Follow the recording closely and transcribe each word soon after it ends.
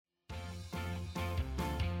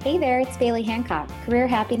Hey there, it's Bailey Hancock, career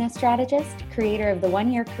happiness strategist, creator of the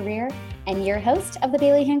One Year Career, and your host of The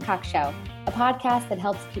Bailey Hancock Show, a podcast that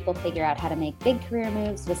helps people figure out how to make big career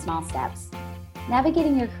moves with small steps.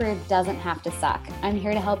 Navigating your career doesn't have to suck. I'm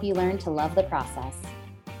here to help you learn to love the process.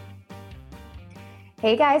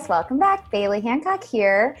 Hey guys, welcome back. Bailey Hancock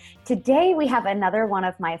here. Today we have another one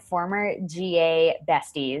of my former GA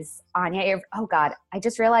besties, Anya. Oh God, I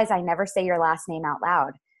just realized I never say your last name out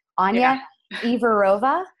loud. Anya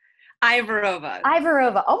Iverova? Iverova.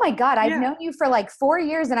 Iverova. Oh my God, I've known you for like 4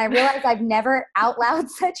 years and I realized I've never out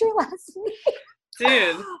loud said your last name.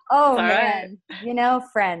 Dude. Oh man, right. You know,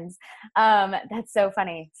 friends. That's so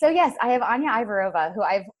funny. So yes, I have Anya Iverova, who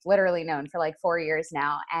I've literally known for like 4 years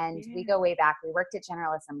now. And we go way back. We worked at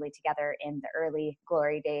General Assembly together in the early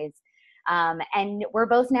glory days. And we're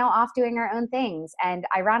both now off doing our own things. And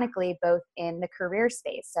ironically, both in the career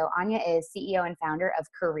space. So Anya is CEO and founder of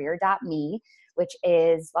career.me, which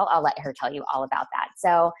is, well, I'll let her tell you all about that.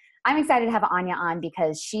 So I'm excited to have Anya on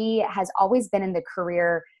because she has always been in the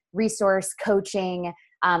career resource coaching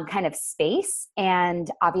kind of space.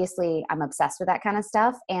 And obviously I'm obsessed with that kind of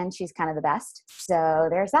stuff and she's kind of the best. So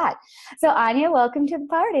there's that. So Anya, welcome to the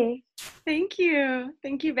party. Thank you.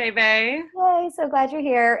 Thank you, baby. Yay, so glad you're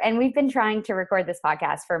here. And we've been trying to record this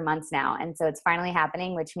podcast for months now. And so it's finally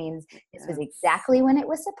happening, which means this was exactly when it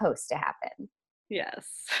was supposed to happen. Yes.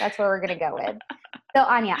 That's where we're going to go with. So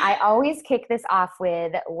Anya, I always kick this off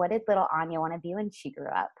with, what did little Anya want to be when she grew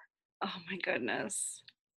up? Oh my goodness.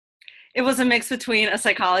 It was a mix between a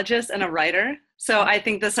psychologist and a writer. So I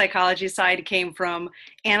think the psychology side came from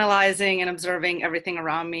analyzing and observing everything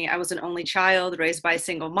around me. I was an only child raised by a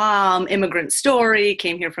single mom, immigrant story,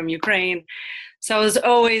 came here from Ukraine. So I was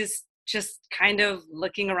always just kind of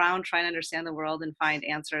looking around, trying to understand the world and find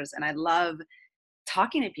answers. And I love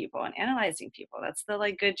talking to people and analyzing people. That's the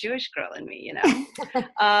like good Jewish girl in me, you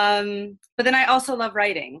know? But then I also love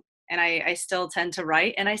writing. And I still tend to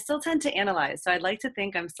write and I still tend to analyze. So I'd like to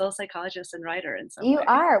think I'm still a psychologist and writer in some way. You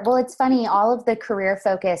are. Well, it's funny. All of the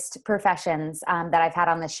career-focused professions that I've had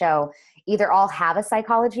on the show either all have a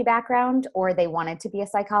psychology background or they wanted to be a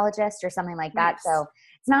psychologist or something like that. Nice. So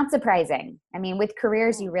it's not surprising. I mean, with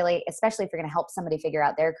careers, you really, especially if you're going to help somebody figure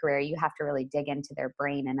out their career, you have to really dig into their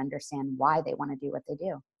brain and understand why they want to do what they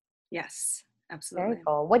do. Yes, absolutely. Very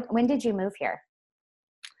cool. When did you move here?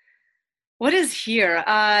 What is here?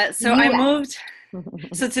 So I moved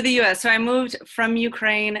to the US. So I moved from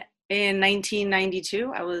Ukraine in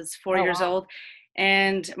 1992. I was 4 years old.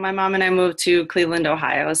 And my mom and I moved to Cleveland,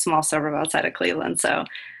 Ohio, a small suburb outside of Cleveland. So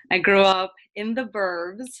I grew up in the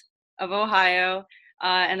burbs of Ohio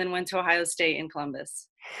and then went to Ohio State in Columbus.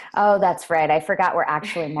 Oh, that's right. I forgot we're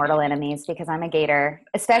actually mortal enemies because I'm a Gator,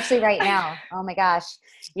 especially right now. Oh my gosh.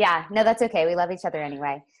 Yeah, no, that's okay. We love each other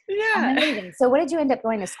anyway. Yeah. Amazing. So what did you end up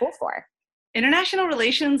going to school for? International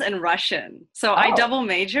relations and Russian. So I double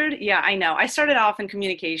majored. Yeah, I know. I started off in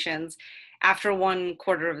communications. After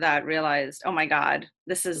 1/4 of that, realized, oh my God,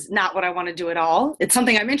 this is not what I want to do at all. It's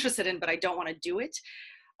something I'm interested in, but I don't want to do it.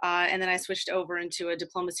 And then I switched over into a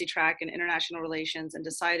diplomacy track in international relations and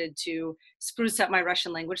decided to spruce up my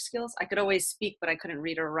Russian language skills. I could always speak, but I couldn't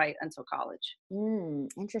read or write until college.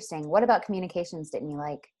 Interesting. What about communications didn't you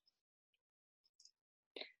like?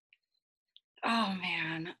 Oh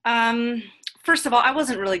man. First of all, I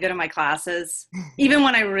wasn't really good in my classes. Even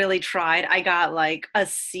when I really tried, I got like a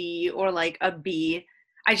C or like a B.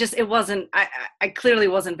 I clearly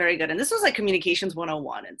wasn't very good. And this was like communications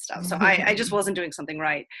 101 and stuff. So I just wasn't doing something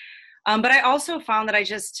right. But I also found that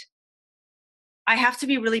I have to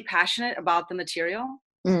be really passionate about the material.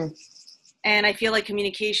 And I feel like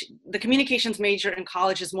the communications major in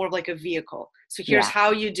college is more of like a vehicle. So here's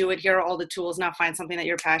how you do it. Here are all the tools. Now find something that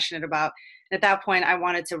you're passionate about. And at that point, I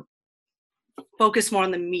wanted to focus more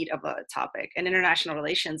on the meat of a topic. And international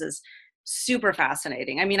relations is super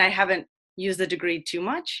fascinating. I mean, I haven't used the degree too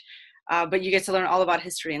much, but you get to learn all about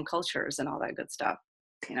history and cultures and all that good stuff.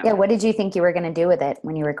 You know? Yeah. What did you think you were going to do with it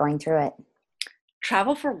when you were going through it?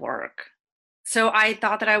 Travel for work. So I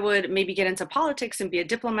thought that I would maybe get into politics and be a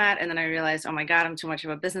diplomat. And then I realized, oh my God, I'm too much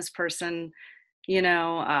of a business person. You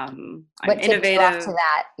know, I'm innovative. Tipped you off to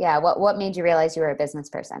that? Yeah. What made you realize you were a business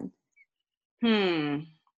person?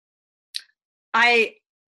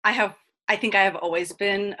 I think I have always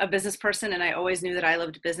been a business person and I always knew that I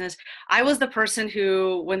loved business. I was the person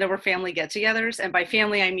who, when there were family get-togethers, and by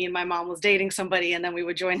family, I mean my mom was dating somebody and then we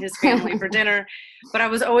would join his family for dinner. But I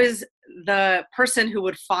was always the person who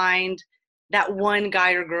would find that one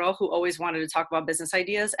guy or girl who always wanted to talk about business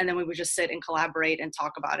ideas. And then we would just sit and collaborate and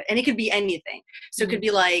talk about it. And it could be anything. So it could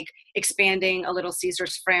be like expanding a Little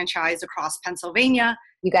Caesars franchise across Pennsylvania.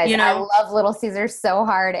 You guys, you I know? love Little Caesars so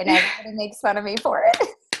hard, and everybody makes fun of me for it.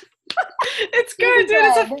 It's Cheesy good, dude.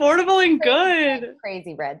 It's bread. affordable and Crazy, good.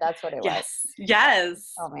 crazy bread. That's what it was. Yes.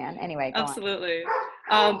 Yes. Oh man. Anyway, go on. Absolutely.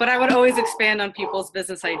 But I would always expand on people's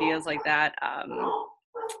business ideas like that.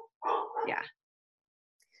 Yeah.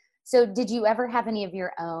 So did you ever have any of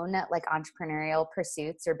your own like entrepreneurial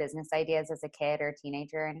pursuits or business ideas as a kid or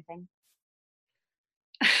teenager or anything?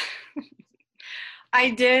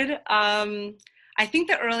 I did. I think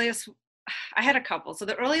the earliest, I had a couple. So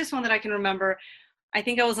the earliest one that I can remember, I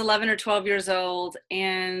think I was 11 or 12 years old,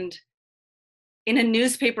 and in a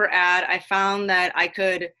newspaper ad, I found that I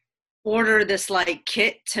could order this like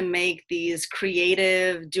kit to make these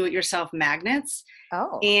creative do-it-yourself magnets.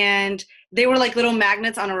 Oh, And they were like little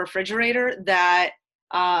magnets on a refrigerator that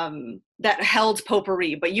held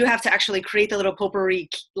potpourri, but you have to actually create the little potpourri,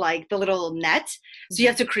 like the little net. So you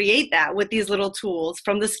have to create that with these little tools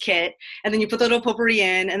from this kit, and then you put the little potpourri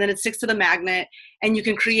in, and then it sticks to the magnet, and you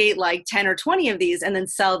can create like 10 or 20 of these and then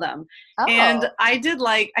sell them. oh, And I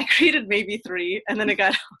created maybe 3, and then it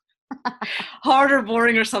got hard or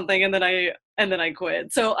boring or something, and then I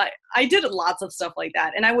quit. So I did lots of stuff like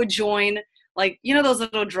that, and I would join, like, you know, those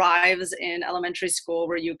little drives in elementary school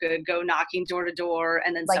where you could go knocking door to door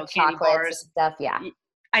and then like sell candy chocolates and bars. stuff. Yeah.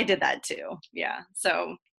 I did that too. Yeah.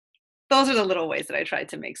 So those are the little ways that I tried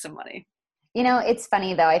to make some money. You know, it's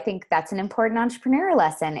funny though. I think that's an important entrepreneur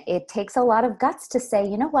lesson. It takes a lot of guts to say,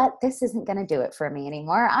 you know what, this isn't going to do it for me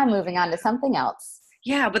anymore. I'm moving on to something else.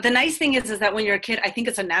 Yeah, but the nice thing is that when you're a kid, I think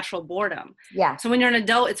it's a natural boredom. Yeah. So when you're an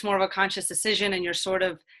adult, it's more of a conscious decision, and you're sort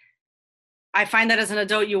of, I find that as an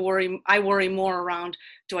adult, I worry more around,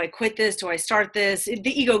 do I quit this? Do I start this?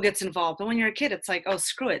 The ego gets involved. But when you're a kid, it's like, oh,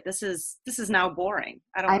 screw it. This is now boring.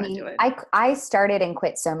 I don't want to do it. I started and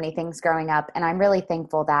quit so many things growing up, and I'm really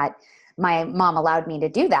thankful that my mom allowed me to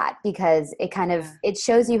do that, because it kind of, it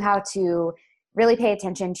shows you how to really pay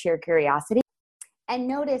attention to your curiosity and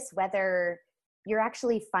notice whether you're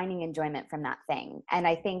actually finding enjoyment from that thing. And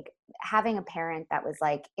I think having a parent that was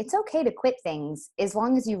like, it's okay to quit things as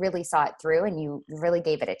long as you really saw it through and you really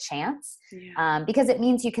gave it a chance, because it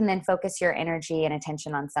means you can then focus your energy and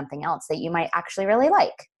attention on something else that you might actually really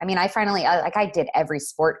like. I mean, I finally, like, I did every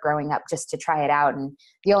sport growing up just to try it out. And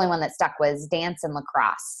the only one that stuck was dance and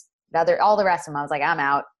lacrosse. All the rest of them, I was like, I'm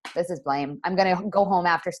out. This is lame. I'm going to go home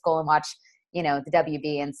after school and watch, the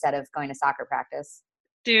WB instead of going to soccer practice.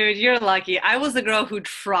 Dude, you're lucky. I was the girl who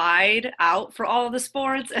tried out for all of the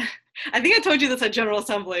sports. I think I told you this at General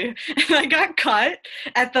Assembly. And I got cut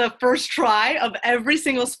at the first try of every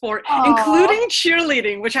single sport, including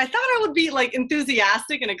cheerleading, which I thought I would be like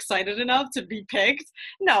enthusiastic and excited enough to be picked.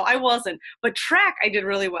 No, I wasn't. But track, I did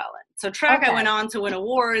really well in. So track, I went on to win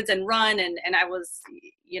awards and run, and I was,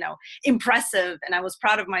 impressive, and I was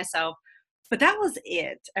proud of myself. But that was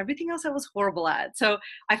it. Everything else I was horrible at. So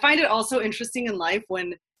I find it also interesting in life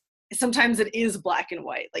when sometimes it is black and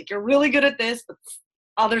white. Like, you're really good at this, but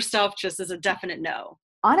other stuff just is a definite no.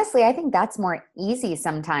 Honestly, I think that's more easy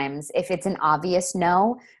sometimes if it's an obvious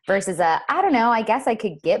no versus I don't know, I guess I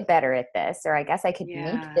could get better at this, or I guess I could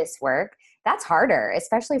make this work. That's harder,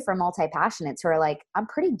 especially for multi-passionates who are like, I'm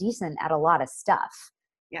pretty decent at a lot of stuff.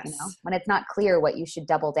 Yes. When it's not clear what you should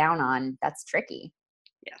double down on, that's tricky.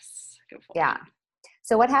 Yes. Yeah.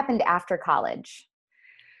 So what happened after college?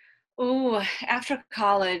 Oh, after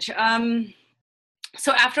college.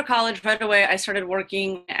 So after college, right away, I started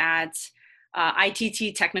working at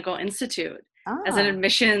ITT Technical Institute as an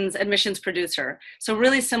admissions producer. So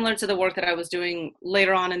really similar to the work that I was doing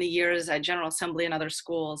later on in the years at General Assembly and other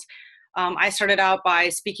schools. I started out by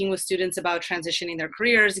speaking with students about transitioning their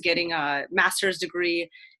careers, getting a master's degree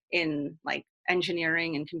in like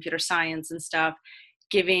engineering and computer science and stuff,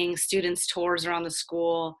 giving students tours around the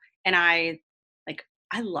school. And I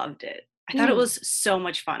loved it. I thought it was so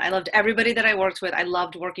much fun. I loved everybody that I worked with. I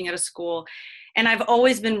loved working at a school. And I've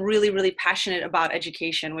always been really, really passionate about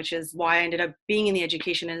education, which is why I ended up being in the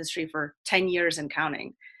education industry for 10 years and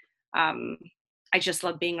counting. I just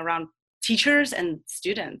love being around teachers and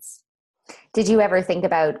students. Did you ever think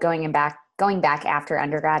about going back after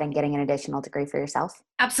undergrad and getting an additional degree for yourself?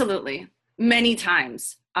 Absolutely. Many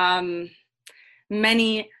times.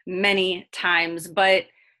 Many, many times. But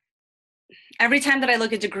every time that I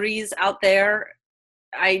look at degrees out there,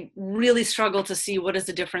 I really struggle to see what is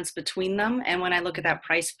the difference between them. And when I look at that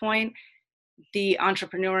price point, the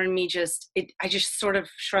entrepreneur in me I just sort of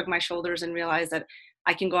shrug my shoulders and realize that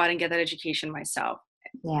I can go out and get that education myself.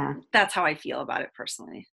 Yeah. That's how I feel about it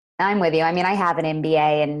personally. I'm with you. I mean, I have an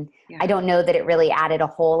MBA, and I don't know that it really added a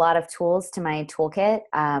whole lot of tools to my toolkit.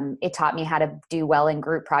 It taught me how to do well in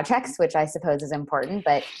group projects, which I suppose is important,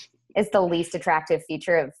 but is the least attractive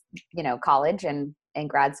feature of, college and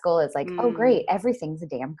grad school is like, oh, great, everything's a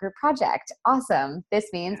damn group project. Awesome. This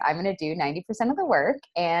means I'm going to do 90% of the work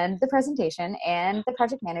and the presentation and the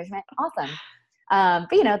project management. Awesome.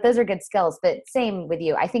 But those are good skills. But same with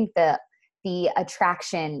you. I think the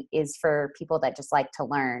attraction is for people that just like to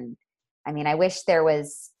learn. I mean, I wish there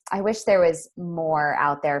was more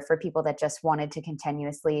out there for people that just wanted to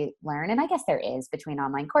continuously learn. And I guess there is, between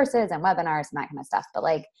online courses and webinars and that kind of stuff. But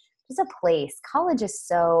like, just a place. College is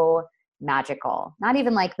so magical. Not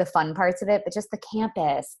even like the fun parts of it, but just the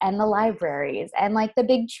campus and the libraries and like the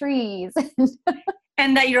big trees.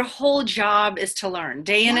 And that your whole job is to learn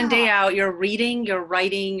day in and day out. You're reading, you're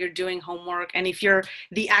writing, you're doing homework. And if you're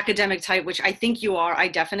the academic type, which I think you are, I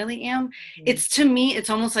definitely am. It's, to me, it's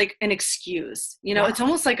almost like an excuse, it's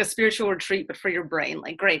almost like a spiritual retreat, but for your brain.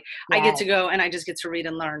 Like, great, I get to go and I just get to read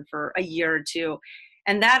and learn for a year or two.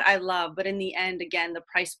 And that I love. But in the end, again, the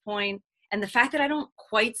price point and the fact that I don't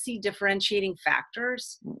quite see differentiating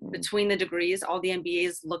factors between the degrees. All the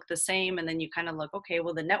MBAs look the same. And then you kind of look, okay,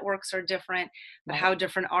 well, the networks are different, but how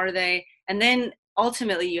different are they? And then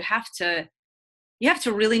ultimately you have to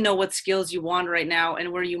really know what skills you want right now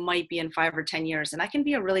and where you might be in 5 or 10 years. And that can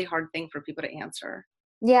be a really hard thing for people to answer.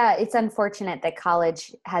 Yeah, it's unfortunate that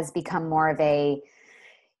college has become more of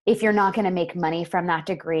if you're not going to make money from that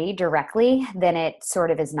degree directly, then it sort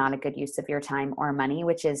of is not a good use of your time or money,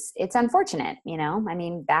 it's unfortunate. I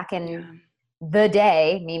mean, back in the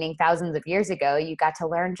day, meaning thousands of years ago, you got to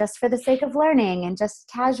learn just for the sake of learning and just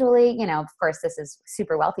casually, of course, this is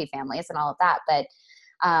super wealthy families and all of that. But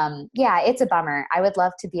it's a bummer. I would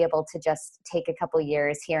love to be able to just take a couple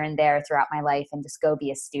years here and there throughout my life and just go be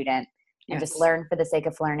a student. And just learn for the sake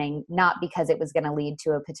of learning, not because it was going to lead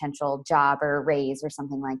to a potential job or a raise or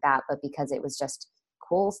something like that, but because it was just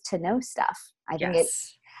cool to know stuff. I think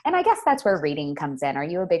and I guess that's where reading comes in. Are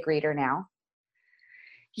you a big reader now?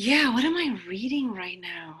 Yeah. What am I reading right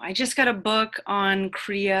now? I just got a book on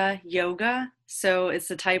Kriya Yoga. So it's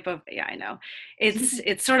the type of, I know.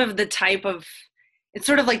 It's sort of the type of, it's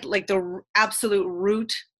sort of like the absolute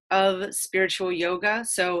root of spiritual yoga.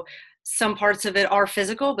 So some parts of it are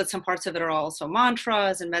physical, but some parts of it are also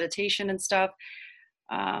mantras and meditation and stuff.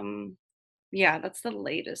 That's the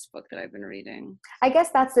latest book that I've been reading. I guess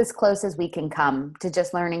that's as close as we can come to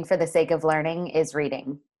just learning for the sake of learning is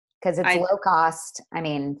reading, because it's low cost. I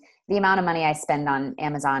mean, the amount of money I spend on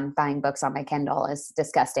Amazon buying books on my Kindle is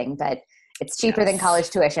disgusting, but it's cheaper than college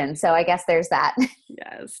tuition. So I guess there's that.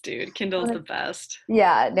 Yes, dude. Kindle's the best.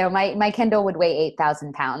 Yeah. No, my Kindle would weigh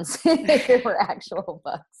 8,000 pounds if it were actual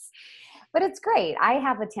books. But it's great. I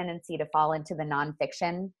have a tendency to fall into the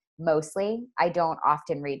nonfiction mostly. I don't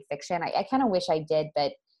often read fiction. I kind of wish I did,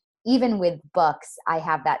 but even with books, I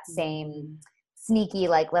have that same sneaky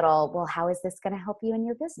little, well, how is this going to help you in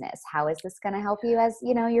your business? How is this going to help you as,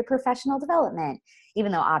 your professional development?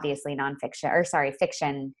 Even though obviously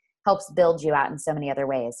fiction helps build you out in so many other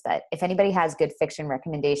ways. But if anybody has good fiction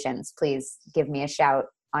recommendations, please give me a shout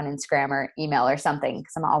on Instagram or email or something,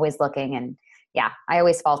 because I'm always looking. And yeah, I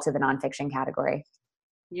always fall to the nonfiction category.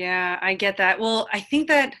 Yeah, I get that. Well, I think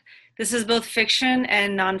that this is both fiction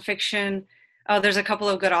and nonfiction. Oh, there's a couple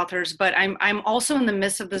of good authors, but I'm also in the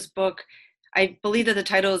midst of this book. I believe that the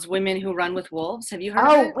title is Women Who Run with Wolves. Have you heard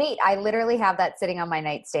of it? Oh, wait, I literally have that sitting on my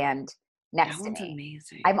nightstand next to me.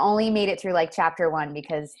 Amazing. I've only made it through chapter 1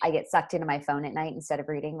 because I get sucked into my phone at night instead of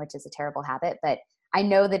reading, which is a terrible habit. But I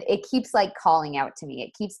know that it keeps calling out to me.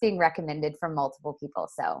 It keeps being recommended from multiple people.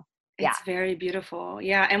 So yeah. It's very beautiful.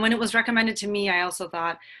 Yeah. And when it was recommended to me, I also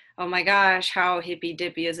thought, oh my gosh, how hippy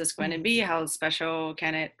dippy is this going to be? How special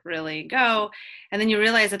can it really go? And then you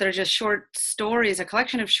realize that they're just short stories, a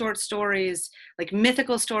collection of short stories,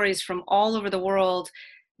 mythical stories from all over the world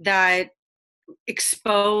that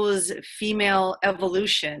expose female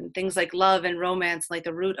evolution, things like love and romance,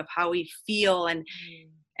 the root of how we feel and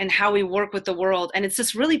how we work with the world. And it's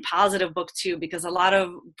this really positive book too, because a lot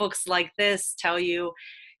of books like this tell you,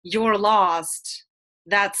 you're lost,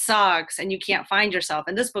 that sucks, and you can't find yourself.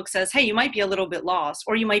 And this book says, hey, you might be a little bit lost,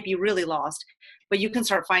 or you might be really lost, but you can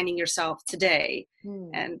start finding yourself today.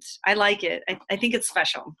 And I like it. I think it's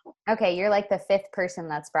special. Okay, you're the 5th person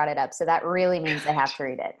that's brought it up, so that really means I have to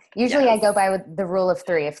read it. Usually I go by with the rule of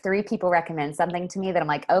 3. If 3 people recommend something to me, then I'm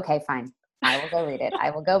like, okay, fine, I will go read it. I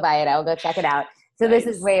will go buy it. I will go check it out. So This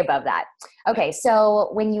is way above that. Okay, so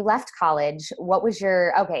when you left college, what was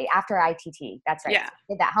after ITT, that's right. Yeah. So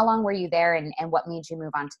did that. How long were you there, and what made you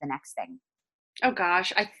move on to the next thing? Oh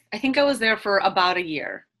gosh, I think I was there for about a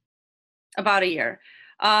year. What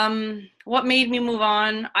made me move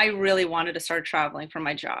on? I really wanted to start traveling for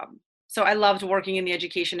my job. So I loved working in the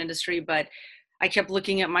education industry, but I kept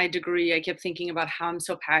looking at my degree. I kept thinking about how I'm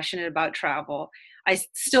so passionate about travel. I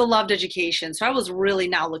still loved education. So I was really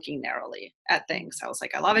now looking narrowly at things. I was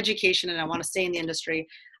like, I love education and I want to stay in the industry.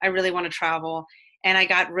 I really want to travel. And I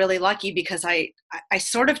got really lucky because I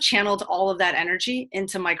sort of channeled all of that energy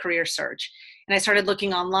into my career search. And I started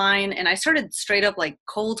looking online and I started straight up like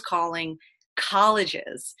cold calling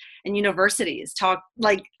colleges and universities.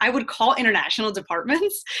 I would call international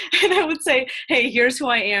departments and I would say, hey, here's who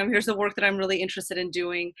I am. Here's the work that I'm really interested in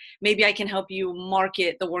doing. Maybe I can help you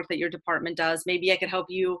market the work that your department does. Maybe I could help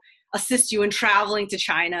you assist you in traveling to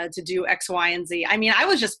China to do X, Y, and Z. I mean, I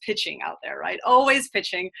was just pitching out there, right? Always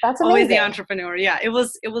pitching, That's always the amazing. entrepreneur. Yeah, it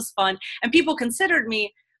was fun. And people considered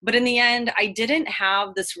me, but in the end, I didn't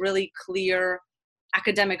have this really clear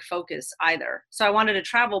academic focus either. So I wanted to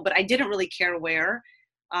travel, but I didn't really care where.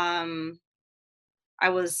 I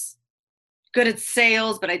was good at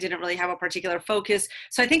sales, but I didn't really have a particular focus.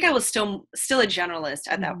 So I think I was still a generalist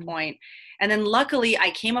at that point. And then luckily I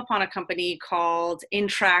came upon a company called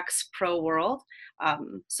Intrax Pro World.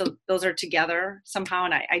 So those are together somehow.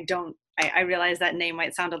 And I realize that name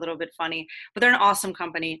might sound a little bit funny, but they're an awesome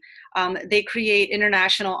company. They create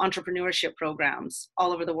international entrepreneurship programs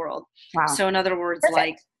all over the world. Wow. So in other words,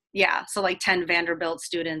 Perfect. like 10 Vanderbilt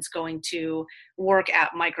students going to work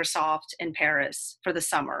at Microsoft in Paris for the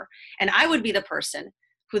summer. And I would be the person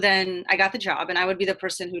who then, I got the job, and I would be the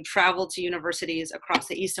person who traveled to universities across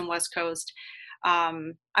the East and West Coast.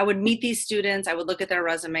 I would meet these students. I would look at their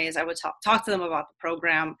resumes. I would talk to them about the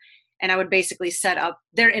program. And I would basically set up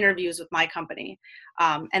their interviews with my company.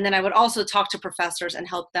 And then I would also talk to professors and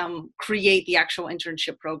help them create the actual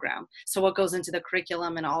internship program. So what goes into the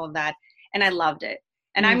curriculum and all of that. And I loved it.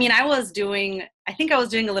 And I mean, I think I was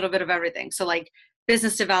doing a little bit of everything. So like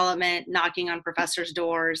business development, knocking on professors'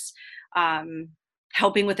 doors,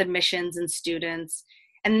 helping with admissions and students.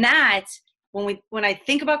 And that, when I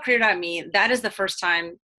think about career.me, that is the first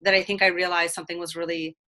time that I think I realized something was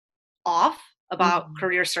really off about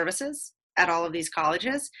career services at all of these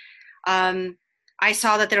colleges. I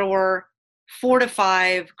saw that there were 4 to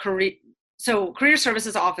 5 career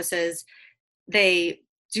services offices. They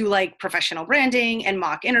do like professional branding and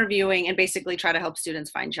mock interviewing and basically try to help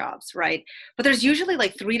students find jobs, right? But there's usually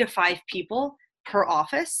like 3 to 5 people per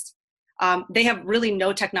office. They have really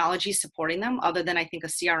no technology supporting them other than I think a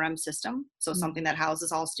CRM system. So something that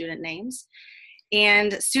houses all student names.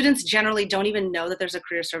 And students generally don't even know that there's a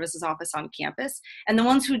career services office on campus. And the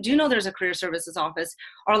ones who do know there's a career services office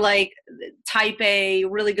are like type A,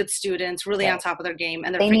 really good students, really on top of their game.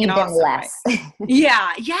 And they're freaking awesome, right?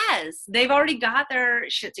 Yeah, yes. They've already got their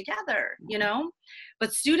shit together, you know?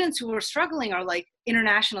 But students who are struggling are like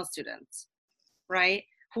international students, right?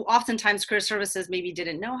 Who oftentimes career services maybe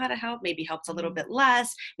didn't know how to help, maybe helped a little bit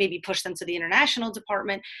less, maybe pushed them to the international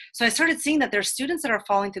department. So I started seeing that there's students that are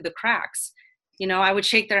falling through the cracks. You know, I would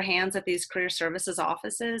shake their hands at these career services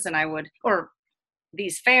offices or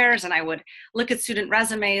these fairs, and I would look at student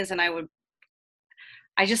resumes, and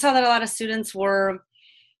I just saw that a lot of students were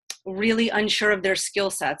really unsure of their skill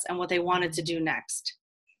sets and what they wanted to do next.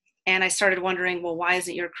 And I started wondering, well, why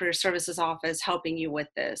isn't your career services office helping you with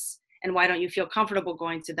this? And why don't you feel comfortable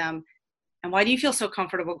going to them? And why do you feel so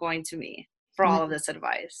comfortable going to me for all of this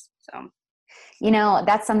advice? So. You know,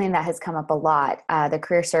 that's something that has come up a lot. The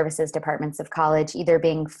career services departments of college either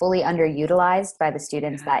being fully underutilized by the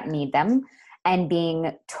students that need them and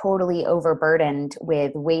being totally overburdened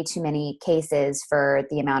with way too many cases for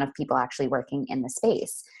the amount of people actually working in the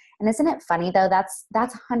space. And isn't it funny though, that's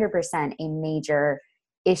 100% a major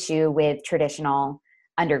issue with traditional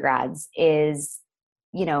undergrads is,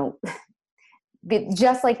 you know,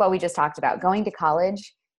 just like what we just talked about, going to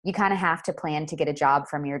college, you kind of have to plan to get a job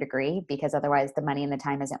from your degree because otherwise the money and the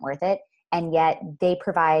time isn't worth it. And yet they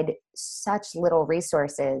provide such little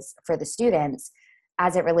resources for the students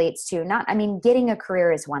as it relates to getting a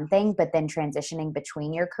career is one thing, but then transitioning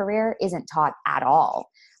between your career isn't taught at all.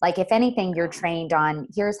 Like if anything, you're trained on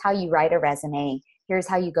here's how you write a resume. Here's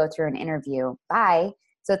how you go through an interview. Bye.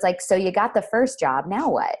 So it's like, so you got the first job. Now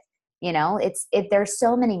what? You know, there's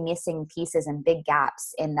so many missing pieces and big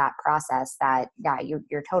gaps in that process that, yeah,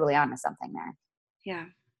 you're totally onto something there. Yeah.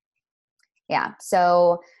 Yeah.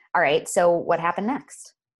 So, all right. So what happened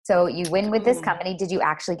next? So you win with this company. Did you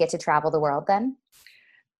actually get to travel the world then?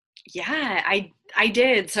 Yeah, I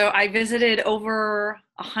did. So I visited over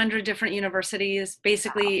 100 different universities,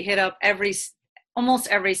 basically hit up almost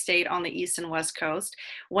every state on the East and West Coast,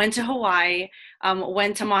 went to Hawaii,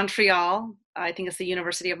 went to Montreal. I think it's the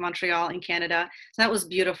University of Montreal in Canada. So that was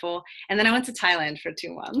beautiful. And then I went to Thailand for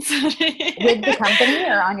 2 months. With the company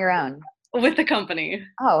or on your own? with the company.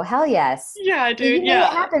 Oh, hell yes. Yeah, So you dude. made it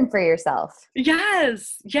Yeah. happen for yourself.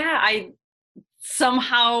 Yes. Yeah. I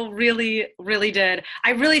somehow really, really did.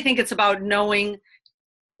 I really think it's about knowing,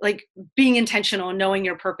 like being intentional, knowing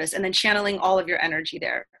your purpose, and then channeling all of your energy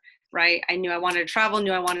there. Right. I knew I wanted to travel,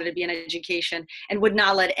 knew I wanted to be in education, and would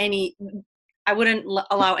not let any, I wouldn't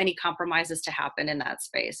allow any compromises to happen in that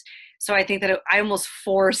space. So I think that I almost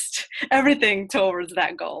forced everything towards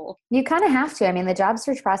that goal. You kind of have to. I mean, the job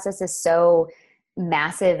search process is so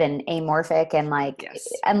massive and amorphic, and like, Yes.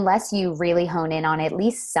 unless you really hone in on at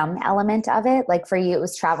least some element of it, like for you, it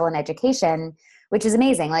was travel and education, which is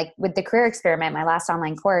amazing. Like with the career experiment, my last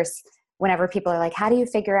online course, whenever people are like, how do you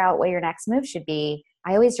figure out what your next move should be?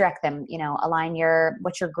 I always direct them, align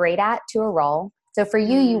what you're great at to a role. So for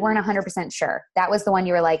you, you weren't Mm-hmm. 100% sure. That was the one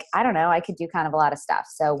you were like, I don't know, I could do kind of a lot of stuff.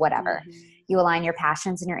 So whatever. Mm-hmm. You align your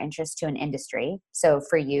passions and your interests to an industry. So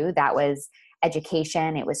for you, that was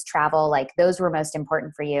education, it was travel, like those were most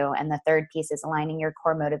important for you. And the third piece is aligning your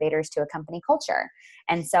core motivators to a company culture.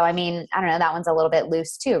 And so, I mean, I don't know, that one's a little bit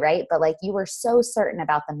loose too, right? But like you were so certain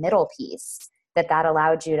about the middle piece that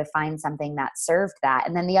allowed you to find something that served that.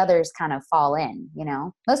 And then the others kind of fall in.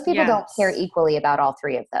 Most people don't care Yes. equally about all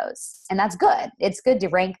three of those. And that's good. It's good to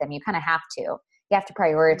rank them. You kind of have to. You have to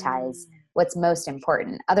prioritize Mm. what's most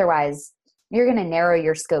important. Otherwise, you're going to narrow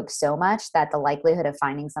your scope so much that the likelihood of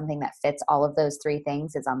finding something that fits all of those three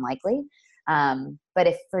things is unlikely. But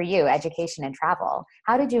if for you, education and travel,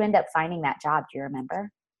 how did you end up finding that job? Do you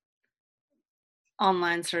remember?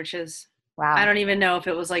 Online searches. I Wow. don't even know if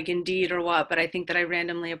it was like Indeed or what, but I think that I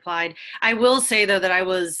randomly applied. I will say though that I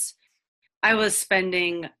was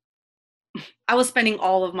spending I was spending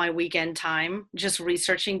all of my weekend time just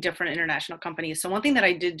researching different international companies. So one thing that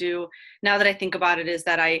I did do, now that I think about it, is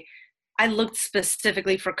that I looked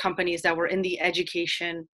specifically for companies that were in the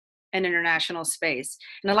education and international space.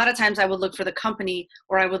 And a lot of times I would look for the company,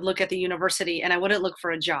 or I would look at the university, and I wouldn't look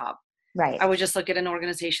for a job. Right. I would just look at an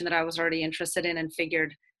organization that I was already interested in and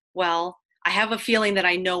figured, well, I have a feeling that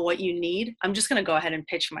I know what you need. I'm just going to go ahead and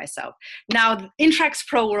pitch myself. Now, Intrax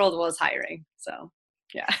Pro World was hiring. So,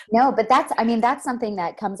 yeah. No, but I mean, that's something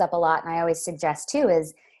that comes up a lot. And I always suggest too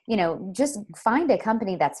is, just find a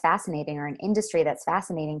company that's fascinating or an industry that's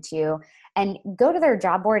fascinating to you and go to their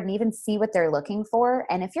job board and even see what they're looking for.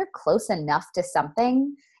 And if you're close enough to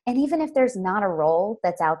something, and even if there's not a role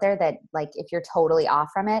that's out there that like, if you're totally off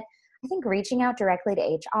from it, I think reaching out directly to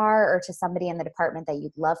HR or to somebody in the department that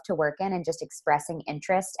you'd love to work in and just expressing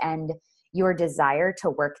interest and your desire to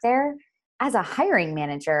work there as a hiring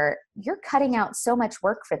manager, you're cutting out so much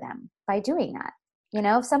work for them by doing that.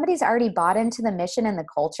 If somebody's already bought into the mission and the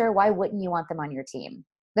culture, why wouldn't you want them on your team?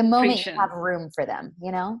 The moment you have Preaching. room for them.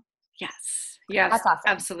 Yes. Yes. That's awesome.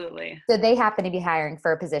 Absolutely. So they happen to be hiring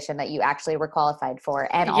for a position that you actually were qualified for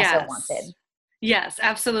and also Yes. wanted. Yes,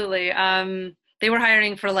 absolutely. They were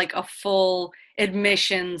hiring for like a full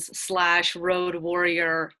admissions slash road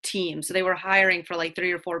warrior team. So they were hiring for like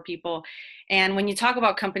 3 or 4 people. And when you talk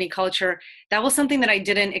about company culture, that was something that I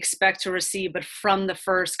didn't expect to receive. But from the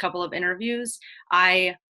first couple of interviews,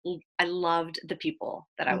 I I loved the people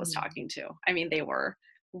that I was Mhm. talking to. I mean, they were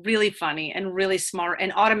really funny and really smart,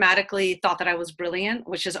 and automatically thought that I was brilliant,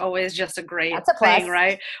 which is always just a great That's a plus. thing,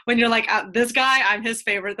 right? When you're like, this guy, I'm his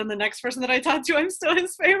favorite, then the next person that I talk to, I'm still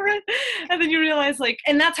his favorite. And then you realize like,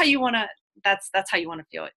 and that's how you want to, that's how you want to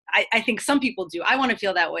feel it. I think some people do. I want to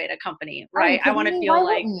feel that way at a company, Are you right? I kidding want to me? Why feel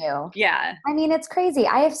like, wouldn't you? yeah. I mean, it's crazy.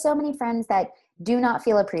 I have so many friends that do not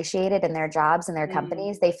feel appreciated in their jobs and their Mm,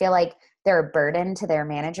 companies. They feel like they're a burden to their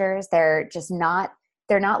managers. They're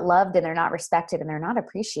not loved and they're not respected and they're not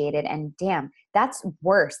appreciated. And damn, that's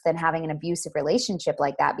worse than having an abusive relationship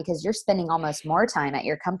like that because you're spending almost more time at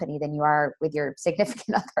your company than you are with your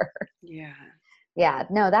significant other. yeah. Yeah,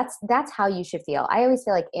 no, that's how you should feel. I always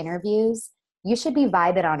feel like interviews, you should be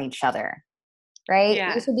vibing on each other, right? You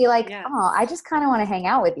Yeah. should be like, Yes. oh, I just kind of want to hang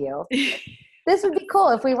out with you. This would be cool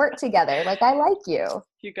if we worked together. Like, I like you.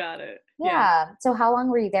 You got it. Yeah. Yeah. So how long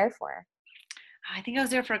were you there for? I think I was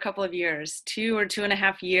there for a couple of years, 2 or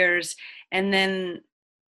 2.5 years. And then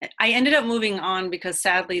I ended up moving on because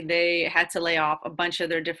sadly they had to lay off a bunch of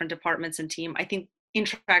their different departments and team. I think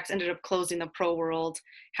Intrax ended up closing the pro world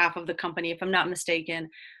half of the company, if I'm not mistaken.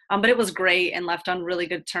 But it was great and left on really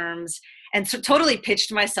good terms, and so totally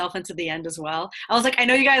pitched myself into the end as well. I was like, I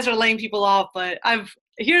know you guys are laying people off, but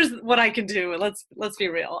here's what I can do. Let's be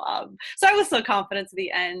real. So I was so confident to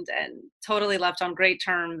the end and totally left on great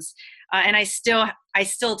terms. And I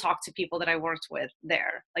still talk to people that I worked with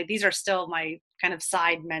there. Like these are still my kind of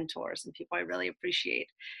side mentors and people I really appreciate.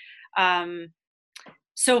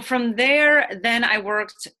 So from there, then I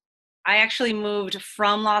worked I actually moved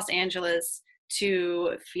from Los Angeles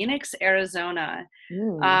to Phoenix, Arizona,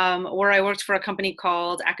 Ooh. where I worked for a company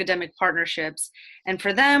called Academic Partnerships. And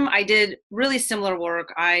for them, I did really similar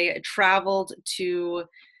work. I traveled to,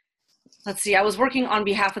 let's see, I was working on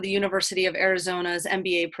behalf of the University of Arizona's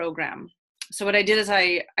MBA program. So what I did is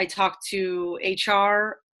I talked to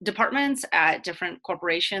HR departments at different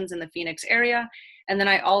corporations in the Phoenix area. And then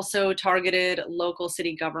I also targeted local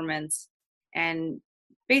city governments and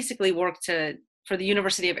basically worked for the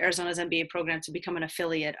University of Arizona's MBA program to become an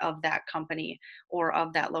affiliate of that company or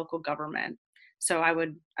of that local government. So I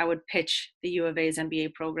would pitch the U of A's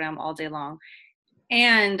MBA program all day long.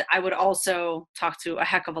 And I would also talk to a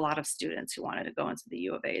heck of a lot of students who wanted to go into the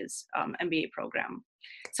U of A's MBA program.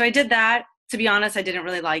 So I did that. To be honest, I didn't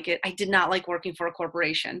really like it. I did not like working for a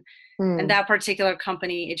corporation. And Hmm. that particular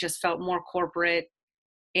company, it just felt more corporate.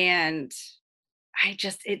 And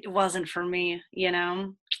it wasn't for me, you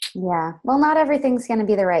know? Yeah. Well, not everything's going to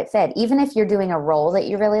be the right fit. Even if you're doing a role that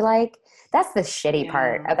you really like, that's the shitty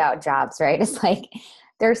part Yeah. about jobs, right? It's like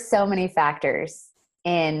there's so many factors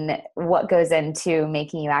in what goes into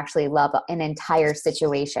making you actually love an entire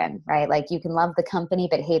situation, right? Like you can love the company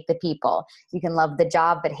but hate the people. You can love the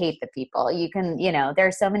job but hate the people. You can,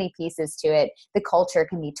 there's so many pieces to it. The culture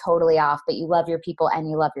can be totally off, but you love your people and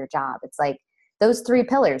you love your job. It's like those three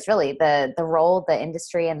pillars, really, the role, the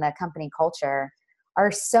industry, and the company culture are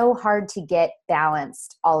so hard to get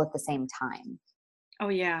balanced all at the same time. Oh,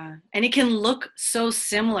 yeah. And it can look so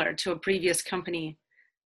similar to a previous company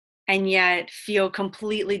and yet feel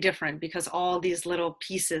completely different because all these little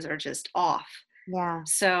pieces are just off. Yeah.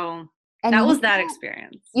 So And that was that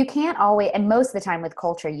experience. you can't always, and most of the time with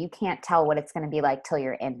culture, you can't tell what it's going to be like till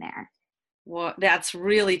you're in there. Well, that's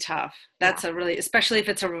really tough. Yeah. That's a really, especially if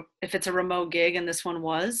it's a remote gig, and this one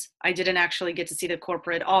was. I didn't actually get to see the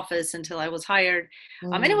corporate office until I was hired,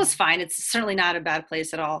 and it was Mm. fine. It's certainly not a bad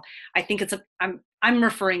place at all. I think I'm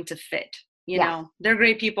referring to fit. Yeah. They're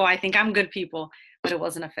great people. I think I'm good people, but it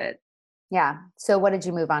wasn't a fit. Yeah. So what did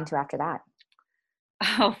you move on to after that?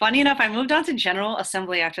 Oh, funny enough, I moved on to General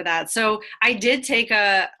Assembly after that. So I did take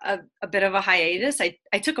a bit of a hiatus.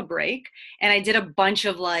 I took a break and I did a bunch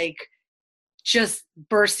of like just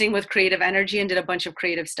bursting with creative energy and did a bunch of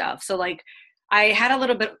creative stuff. So like I had a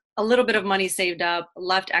little bit of money saved up,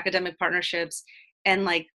 left academic partnerships and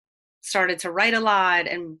like started to write a lot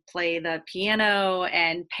and play the piano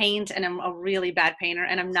and paint. And I'm a really bad painter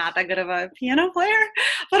and I'm not that good of a piano player,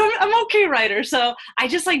 but I'm okay writer. So I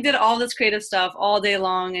just like did all this creative stuff all day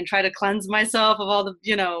long and try to cleanse myself of all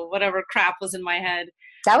the, whatever crap was in my head.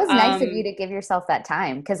 That was nice of you Um, to give yourself that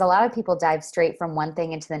time because a lot of people dive straight from one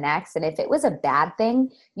thing into the next. And if it was a bad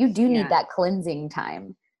thing, you do need yeah. that cleansing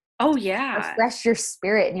time. Oh yeah. Refresh your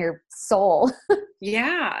spirit and your soul.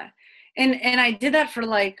 Yeah. And I did that for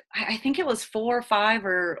like I think it was 4 or 5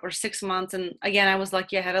 or 6 months. And again, I was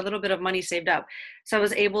lucky I had a little bit of money saved up. So I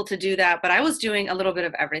was able to do that. But I was doing a little bit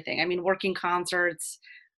of everything. I mean, working concerts,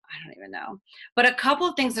 I don't even know. But a couple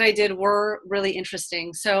of things that I did were really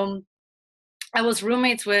interesting. So I was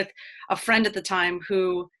roommates with a friend at the time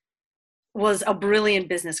who was a brilliant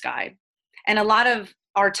business guy. And a lot of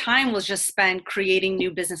our time was just spent creating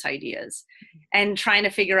new business ideas and trying to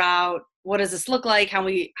figure out what does this look like? How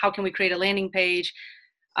can we create a landing page?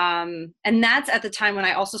 And that's at the time when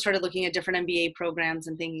I also started looking at different MBA programs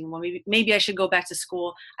and thinking, well, maybe I should go back to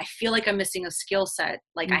school. I feel like I'm missing a skill set.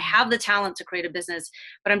 Like I have the talent to create a business,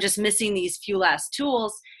 but I'm just missing these few last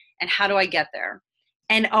tools. And how do I get there?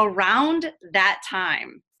 And around that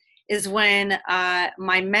time is when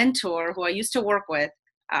my mentor, who I used to work with,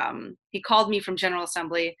 he called me from General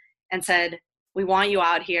Assembly and said, we want you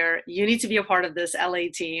out here. You need to be a part of this LA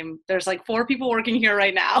team. There's like 4 people working here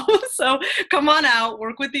right now. So come on out,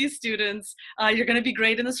 work with these students. You're going to be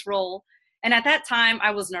great in this role. And at that time,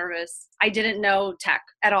 I was nervous. I didn't know tech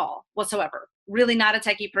at all whatsoever. Really not a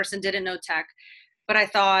techie person, didn't know tech. But I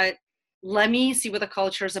thought, let me see what the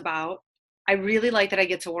culture is about. I really like that I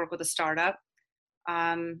get to work with a startup.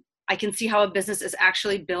 I can see how a business is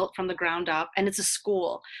actually built from the ground up, and it's a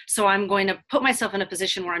school. So I'm going to put myself in a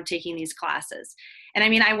position where I'm taking these classes. And I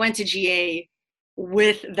mean, I went to GA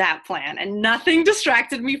with that plan, and nothing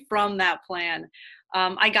distracted me from that plan.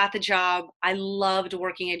 I got the job. I loved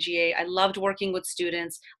working at GA. I loved working with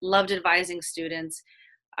students, loved advising students.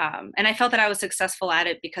 And I felt that I was successful at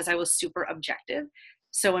it because I was super objective.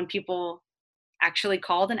 So when people actually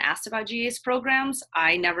called and asked about GA's programs,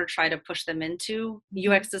 I never try to push them into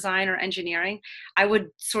UX design or engineering. I would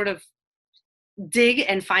sort of dig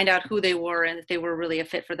and find out who they were and if they were really a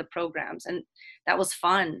fit for the programs. And that was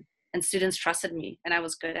fun. And students trusted me and I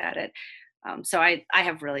was good at it. So I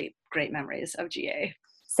have really great memories of GA.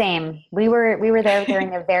 Same. We were there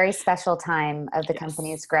during a very special time of the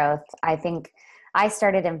company's Yes. growth. I think I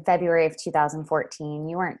started in February of 2014.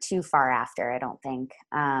 You weren't too far after, I don't think.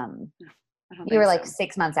 No, I don't You were think like so.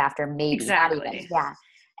 6 months after, maybe, not even. Exactly. Yeah.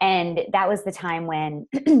 And that was the time when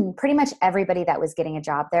pretty much everybody that was getting a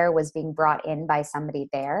job there was being brought in by somebody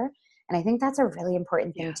there. And I think that's a really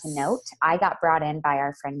important thing to note. Yes. I got brought in by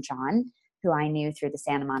our friend John, who I knew through the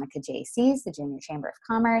Santa Monica JCs, the Junior Chamber of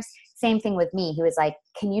Commerce. Same thing with me. He was like,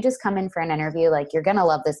 can you just come in for an interview? Like, you're going to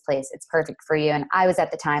love this place. It's perfect for you. And I was at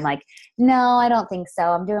the time like, no, I don't think so.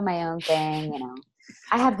 I'm doing my own thing, you know.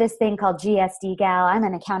 I have this thing called GSD Gal. I'm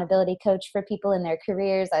an accountability coach for people in their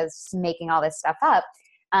careers. I was just making all this stuff up.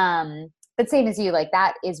 But same as you, like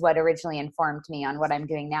that is what originally informed me on what I'm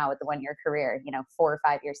doing now with the 1 year career, 4 or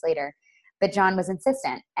 5 years later. But John was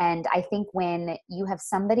insistent. And I think when you have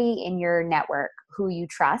somebody in your network who you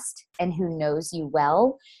trust and who knows you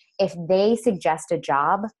well, if they suggest a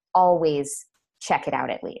job, always check it out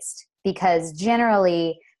at least. Because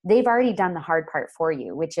generally, they've already done the hard part for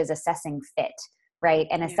you, which is assessing fit, right?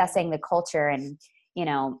 And Yeah. assessing the culture. And,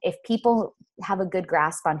 if people have a good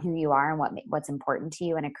grasp on who you are and what's important to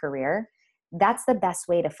you in a career, that's the best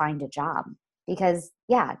way to find a job. Because,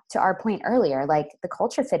 yeah, to our point earlier, like the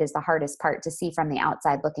culture fit is the hardest part to see from the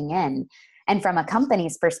outside looking in. And from a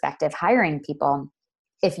company's perspective, hiring people,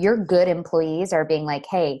 if your good employees are being like,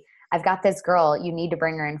 hey, I've got this girl, you need to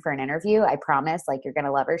bring her in for an interview. I promise, like, you're going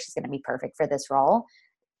to love her. She's going to be perfect for this role.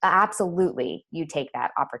 Absolutely, you take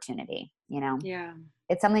that opportunity. Yeah.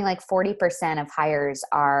 It's something like 40% of hires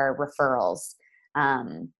are referrals.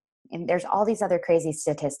 And there's all these other crazy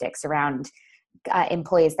statistics around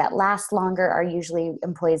employees that last longer are usually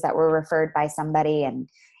employees that were referred by somebody. And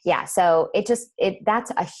yeah, so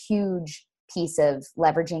that's a huge piece of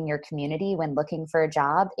leveraging your community when looking for a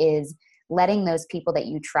job, is letting those people that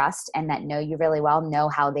you trust and that know you really well know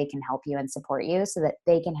how they can help you and support you so that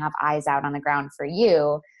they can have eyes out on the ground for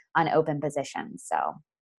you on open positions. So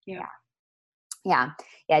Yeah. yeah.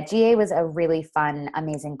 Yeah. GA was a really fun,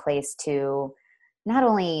 amazing place to not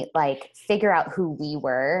only like figure out who we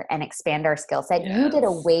were and expand our skill set. You did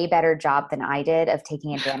a Yes. way better job than I did of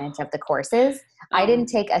taking advantage of the courses. I didn't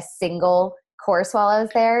Um, take a single course while I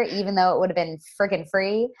was there, even though it would have been freaking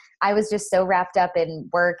free. I was just so wrapped up in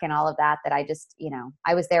work and all of that I just,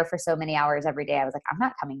 I was there for so many hours every day. I was like, I'm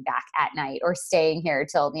not coming back at night or staying here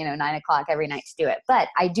till, 9 o'clock every night to do it. But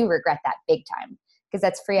I do regret that big time, because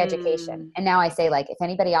that's free education. mm, And now I say, like, if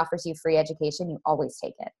anybody offers you free education, you always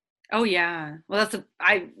take it. oh yeah. Well,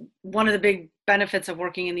 one of the big benefits of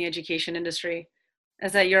working in the education industry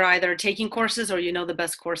is that you're either taking courses or you know the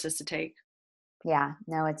best courses to take. Yeah,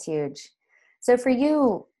 no, it's huge. So for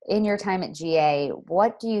you in your time at GA,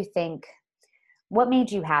 what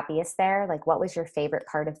made you happiest there? Like, what was your favorite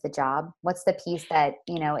part of the job? What's the piece that,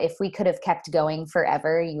 if we could have kept going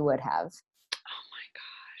forever, you would have? Oh my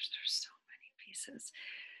gosh, there's so many pieces.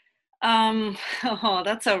 Um, oh,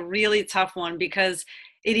 that's a really tough one because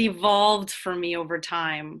it evolved for me over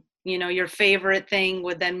time. Your favorite thing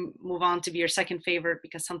would then move on to be your second favorite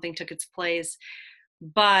because something took its place.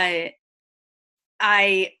 But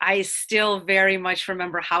I still very much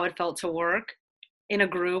remember how it felt to work in a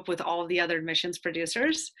group with all the other admissions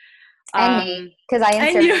producers. And me, Um, because I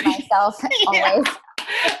and you, inserted myself yeah. always.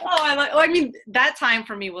 I mean, that time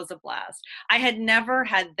for me was a blast. I had never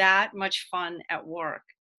had that much fun at work.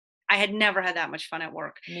 I had never had that much fun at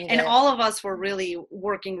work. And Neither. all of us were really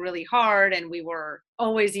working really hard, and we were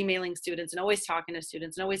always emailing students and always talking to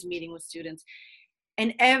students and always meeting with students.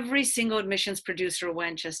 And every single admissions producer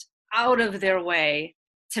went just out of their way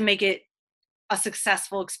to make it a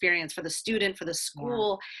successful experience for the student, for the Yeah.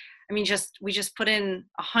 school. I mean, we just put in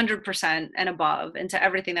 100% and above into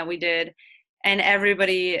everything that we did. And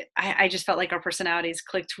everybody, I just felt like our personalities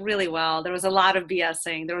clicked really well. There was a lot of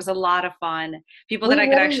BSing. There was a lot of fun. People that We I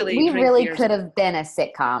could really, actually we drink really beers could with. have been a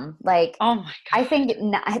sitcom. Like, Oh my I think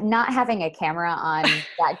not having a camera on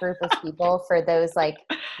that group of people for those, like,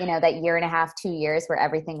 that year and a half, 2 years where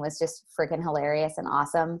everything was just freaking hilarious and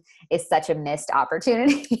awesome is such a missed Oh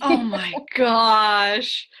opportunity. my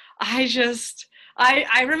gosh. I just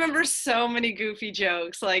I remember so many goofy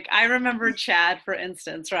jokes. Like I remember Chad, for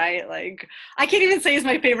instance, right? Like I can't even say he's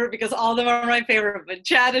my favorite because all of them are my favorite, but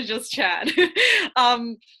Chad is just Chad.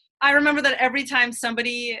 um I remember that every time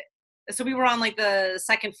so we were on like the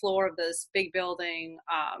second floor of this big building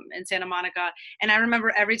in Santa Monica. And I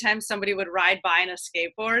remember every time somebody would ride by in a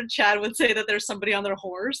skateboard, Chad would say that there's somebody on their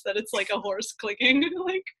horse, that it's like a horse clicking.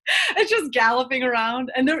 Like it's just galloping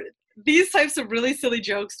around. And these types of really silly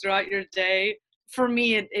jokes throughout your day, for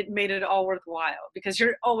me, it made it all worthwhile because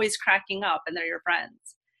you're always cracking up and they're your friends.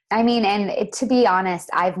 I mean, and to be honest,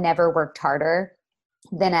 I've never worked harder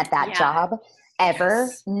than at that Yeah. job ever.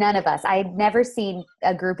 Yes. None of us. I'd never seen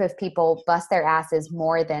a group of people bust their asses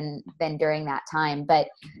more than during that time. But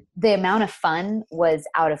the amount of fun was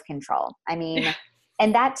out of control. I mean,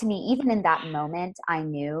 and that to me, even in that moment, I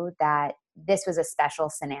knew that this was a special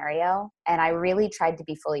scenario. And I really tried to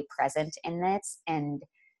be fully present in this and,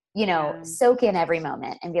 Yeah. soak in every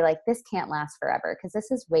moment and be like, this can't last forever because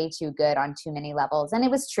this is way too good on too many levels. And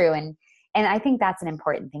it was true. And I think that's an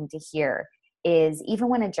important thing to hear is even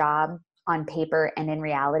when a job on paper and in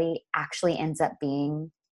reality actually ends up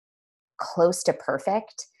being close to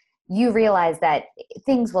perfect, you realize that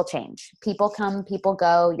things will change. People come, people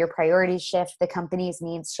go, your priorities shift, the company's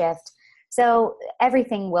needs shift. So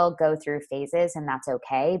everything will go through phases and that's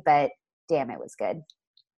okay. But damn, it was good.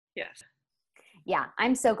 Yes. Yeah,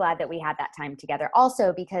 I'm so glad that we had that time together.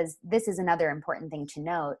 Also, because this is another important thing to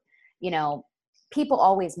note, you know, people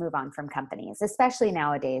always move on from companies, especially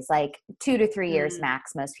nowadays, like 2 to 3 years Mm.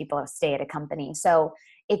 max, most people stay at a company. So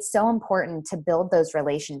it's so important to build those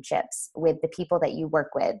relationships with the people that you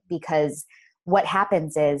work with because what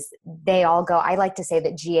happens is they all go, I like to say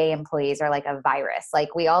that GA employees are like a virus.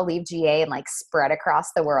 Like we all leave GA and like spread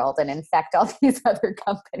across the world and infect all these other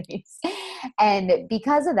companies. And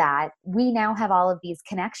because of that, we now have all of these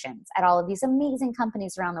connections at all of these amazing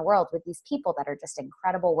companies around the world with these people that are just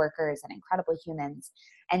incredible workers and incredible humans.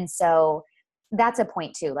 And so that's a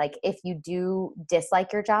point too. Like if you do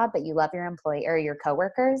dislike your job, but you love your employee or your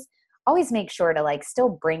coworkers, always make sure to like still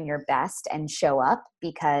bring your best and show up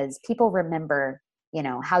because people remember,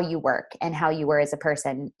 how you work and how you were as a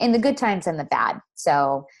person in the good times and the bad.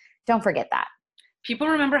 So don't forget that. People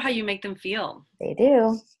remember how you make them feel. They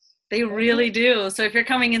do. They really do. So if you're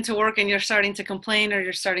coming into work and you're starting to complain or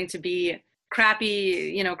you're starting to be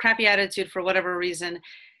crappy attitude for whatever reason,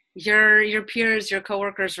 your peers, your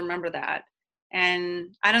coworkers remember that.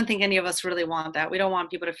 And I don't think any of us really want that. We don't want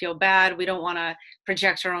people to feel bad. We don't want to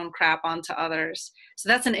project our own crap onto others. So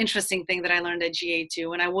that's an interesting thing that I learned at GA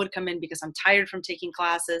too. When I would come in because I'm tired from taking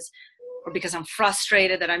classes or because I'm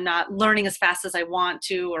frustrated that I'm not learning as fast as I want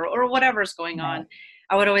to or whatever's going on,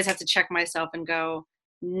 I would always have to check myself and go,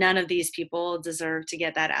 none of these people deserve to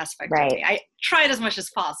get that aspect of me. I tried as much as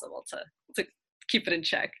possible to keep it in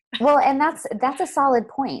check. Well, and that's a solid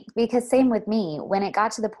point because same with me, when it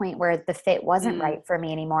got to the point where the fit wasn't right for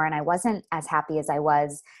me anymore and I wasn't as happy as I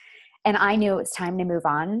was, and I knew it was time to move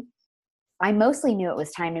on. I mostly knew it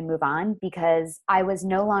was time to move on because I was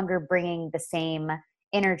no longer bringing the same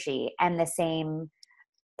energy and the same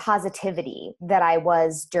positivity that I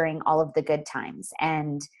was during all of the good times.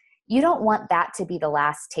 And you don't want that to be the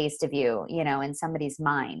last taste of you, in somebody's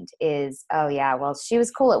mind is, oh yeah, well, she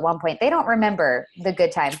was cool at one point. They don't remember the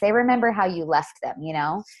good times. They remember how you left them,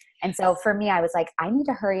 And so for me, I was like, I need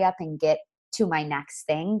to hurry up and get to my next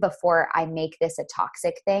thing before I make this a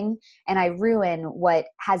toxic thing and I ruin what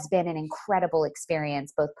has been an incredible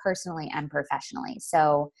experience, both personally and professionally.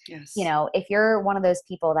 So, yes. If you're one of those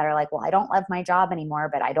people that are like, well, I don't love my job anymore,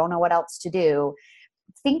 but I don't know what else to do,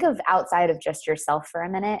 think of outside of just yourself for a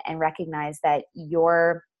minute and recognize that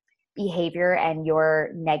your behavior and your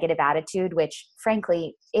negative attitude, which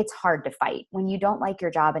frankly, it's hard to fight when you don't like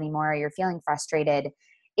your job anymore, or you're feeling frustrated,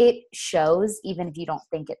 it shows even if you don't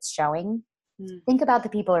think it's showing. Think about the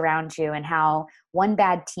people around you and how one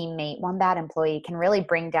bad teammate, one bad employee can really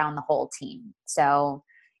bring down the whole team. So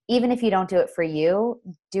even if you don't do it for you,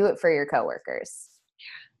 do it for your coworkers.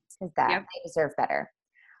 Because they deserve better.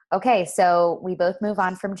 Okay, so we both move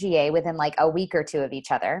on from GA within like a week or two of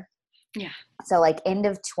each other. Yeah. So like end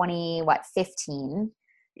of 15.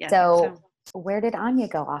 Yeah. So where did Anya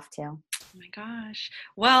go off to? Oh my gosh.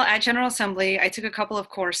 Well, at General Assembly, I took a couple of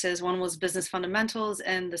courses. One was business fundamentals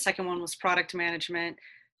and the second one was product management.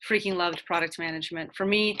 Freaking loved product management. For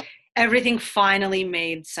me, everything finally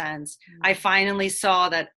made sense. I finally saw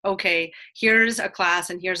that, okay, here's a class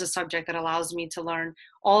and here's a subject that allows me to learn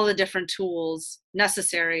all the different tools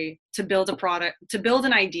necessary to build a product, to build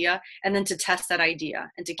an idea, and then to test that idea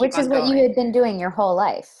and to keep Which is what you had been doing your whole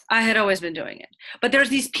life. I had always been doing it. But there's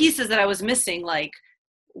these pieces that I was missing, like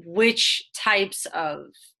which types of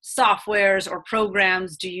softwares or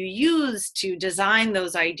programs do you use to design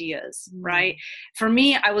those ideas, right? For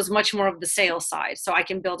me, I was much more of the sales side. So I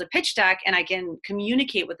can build a pitch deck and I can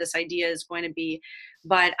communicate what this idea is going to be,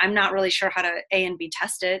 but I'm not really sure how to A and B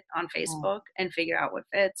test it on Facebook and figure out what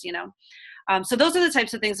fits, So those are the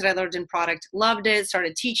types of things that I learned in product. Loved it,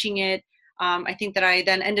 started teaching it. I think that I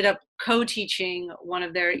then ended up co-teaching one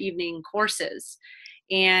of their evening courses.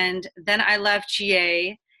 And then I left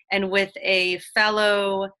GA and with a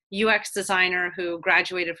fellow UX designer who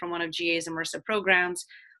graduated from one of GA's immersive programs,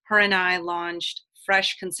 her and I launched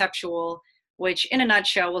Fresh Conceptual, which in a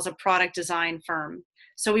nutshell was a product design firm.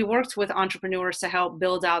 So we worked with entrepreneurs to help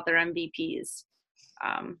build out their MVPs.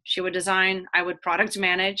 She would design, I would product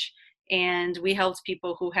manage, and we helped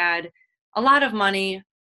people who had a lot of money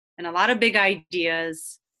and a lot of big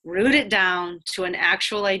ideas, root it down to an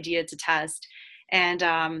actual idea to test. And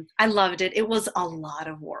I loved it. It was a lot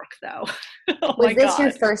of work, though. Oh Was my this your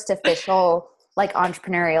God. first official like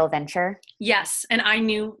entrepreneurial venture? Yes, and I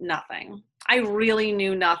knew nothing. I really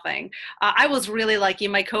knew nothing. I was really lucky.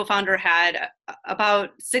 My co-founder had about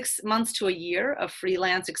 6 months to a year of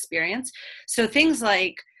freelance experience. So things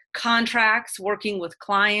like contracts, working with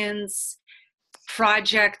clients,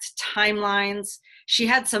 project timelines, she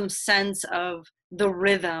had some sense of the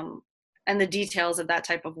rhythm and the details of that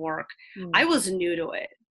type of work. I was new to it,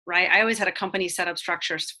 right? I always had a company set up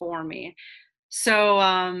structures for me. So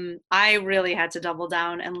I really had to double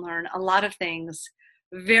down and learn a lot of things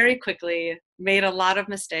very quickly, made a lot of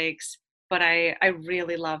mistakes, but I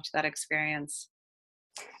really loved that experience.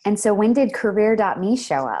 And so when did career.me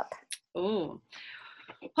show up? Ooh.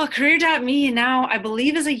 Well, career.me now, I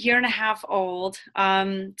believe, is a year and a half old.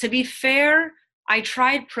 To be fair, I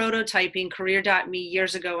tried prototyping career.me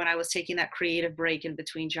years ago when I was taking that creative break in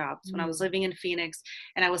between jobs, when I was living in Phoenix,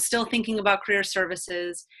 and I was still thinking about career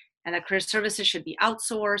services, and that career services should be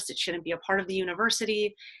outsourced. It shouldn't be a part of the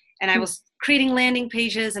university. And I was creating landing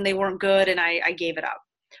pages and they weren't good, and I gave it up.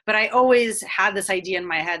 But I always had this idea in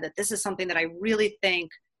my head that this is something that I really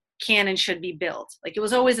think can and should be built. Like, it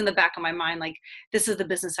was always in the back of my mind, like, this is the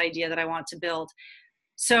business idea that I want to build.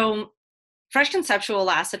 So Fresh Conceptual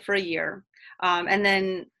lasted for a year. And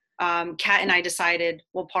then Kat and I decided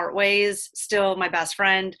we'll part ways. Still my best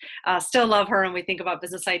friend, still love her, and we think about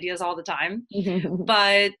business ideas all the time.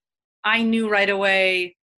 But I knew right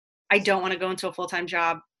away, I don't want to go into a full-time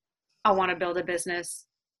job. I want to build a business.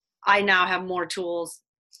 I now have more tools,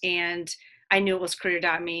 and I knew it was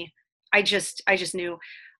career.me. I just knew.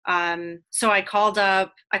 So I called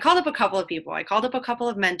up a couple of people. I called up a couple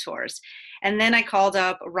of mentors, and then I called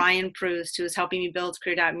up Ryan Proust, who is helping me build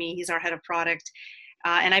career.me. He's our head of product.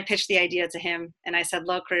 And I pitched the idea to him, and I said,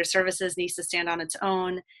 look, career services needs to stand on its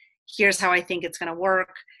own. Here's how I think it's going to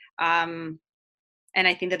work. And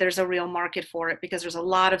I think that there's a real market for it, because there's a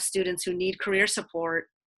lot of students who need career support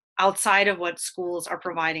outside of what schools are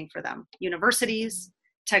providing for them. Universities,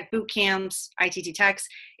 tech boot camps, ITT Techs,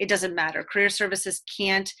 it doesn't matter. Career services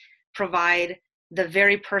can't provide the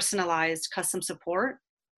very personalized custom support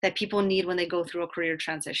that people need when they go through a career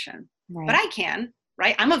transition. Right. But I can,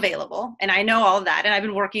 right? I'm available, and I know all of that. And I've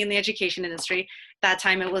been working in the education industry. That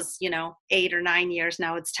time it was, 8 or 9 years.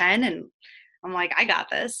 Now it's 10. And I'm like, I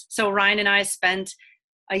got this. So Ryan and I spent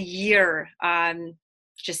a year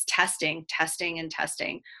just testing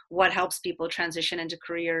what helps people transition into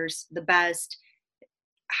careers the best.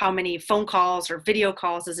 How many phone calls or video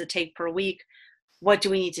calls does it take per week? What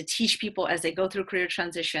do we need to teach people as they go through career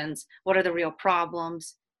transitions? What are the real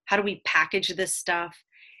problems? How do we package this stuff?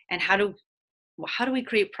 And how do we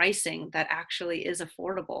create pricing that actually is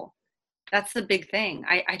affordable? That's the big thing.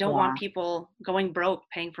 I don't want people going broke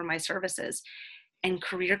paying for my services. And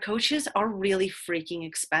career coaches are really freaking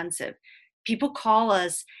expensive. People call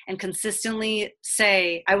us and consistently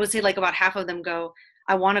say, I would say like about half of them go,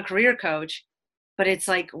 I want a career coach, but it's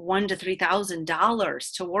like $1,000 to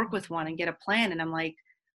 $3,000 to work with one and get a plan. And I'm like,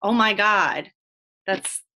 oh my God,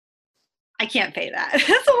 I can't pay that.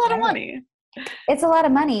 That's a lot of money. It's a lot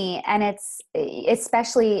of money. And it's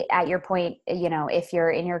especially at your point, if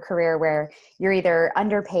you're in your career where you're either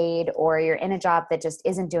underpaid or you're in a job that just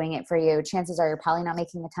isn't doing it for you, chances are you're probably not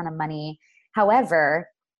making a ton of money. However,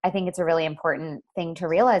 I think it's a really important thing to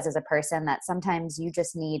realize as a person that sometimes you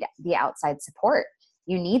just need the outside support.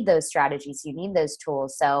 You need those strategies, you need those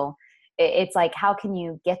tools. So it's like, how can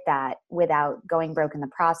you get that without going broke in the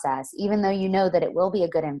process, even though you know that it will be a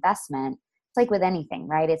good investment? It's like with anything,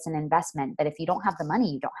 right? It's an investment, but if you don't have the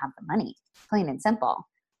money, you don't have the money, plain and simple.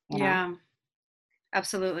 Yeah,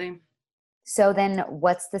 absolutely. So then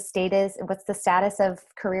what's the status of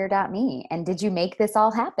career.me? And did you make this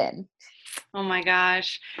all happen? Oh my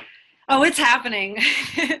gosh. Oh, it's happening.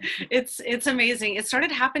 It's amazing. It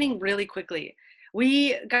started happening really quickly.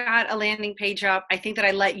 We got a landing page up. I think that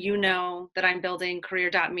I let you know that I'm building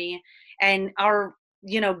career.me, and our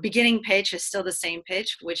beginning pitch is still the same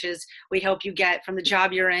pitch, which is we help you get from the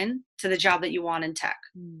job you're in to the job that you want in tech.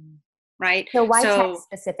 Right? So why tech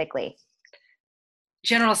specifically?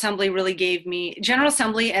 General Assembly really gave me General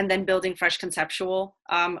Assembly, and then building Fresh Conceptual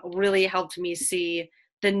really helped me see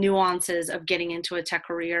the nuances of getting into a tech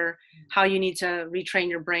career, how you need to retrain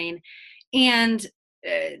your brain. And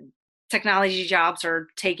technology jobs are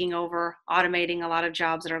taking over, automating a lot of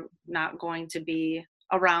jobs that are not going to be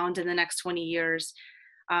around in the next 20 years.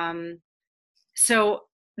 So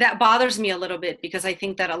that bothers me a little bit because I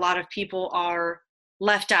think that a lot of people are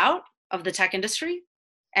left out of the tech industry.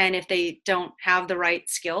 And if they don't have the right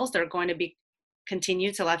skills, they're going to be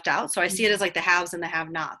continue to left out. So I see it as like the haves and the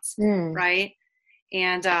have-nots, right?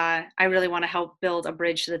 And I really want to help build a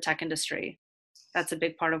bridge to the tech industry. That's a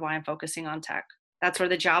big part of why I'm focusing on tech. That's where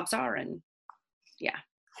the jobs are. And yeah.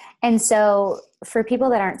 And so for people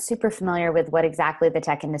that aren't super familiar with what exactly the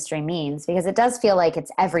tech industry means, because it does feel like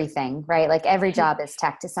it's everything, right? Like every job is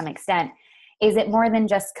tech to some extent. Is it more than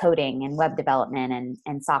just coding and web development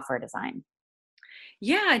and software design?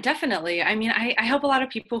 Yeah, definitely. I mean, I help a lot of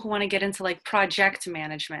people who want to get into like project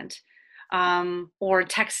management, or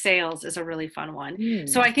tech sales is a really fun one.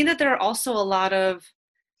 So I think that there are also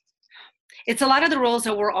it's a lot of the roles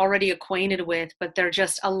that we're already acquainted with, but they're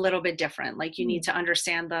just a little bit different. Like you need to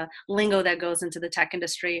understand the lingo that goes into the tech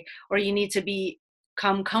industry, or you need to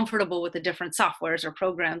become comfortable with the different softwares or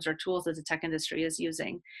programs or tools that the tech industry is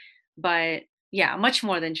using. But yeah, much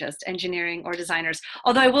more than just engineering or designers.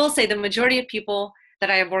 Although I will say the majority of people that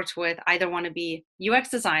I have worked with either want to be UX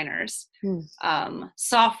designers,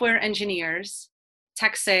 software engineers,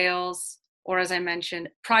 tech sales, or as I mentioned,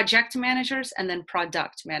 project managers and then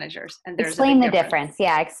product managers. And there's Explain a the big difference. difference.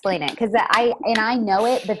 Yeah, explain it. Because I know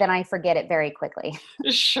it, but then I forget it very quickly.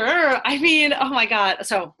 Sure. I mean, oh my God.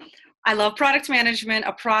 So I love product management.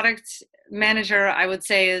 A product manager, I would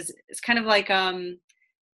say, is kind of like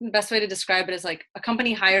the best way to describe it is like a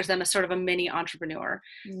company hires them as sort of a mini entrepreneur.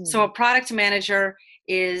 So a product manager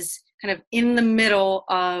is kind of in the middle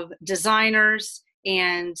of designers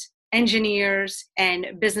and engineers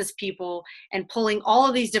and business people and pulling all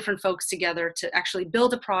of these different folks together to actually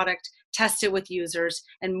build a product, test it with users,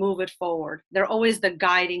 and move it forward. They're always the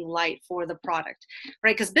guiding light for the product,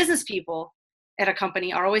 right? Because business people at a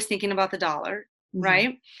company are always thinking about the dollar,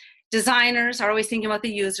 right? Designers are always thinking about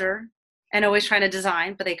the user and always trying to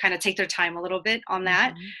design, but they kind of take their time a little bit on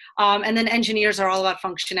that. And then engineers are all about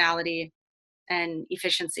functionality and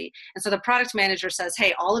efficiency. And so the product manager says,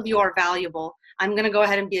 hey, all of you are valuable. I'm going to go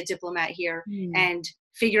ahead and be a diplomat here and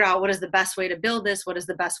figure out what is the best way to build this, what is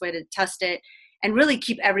the best way to test it, and really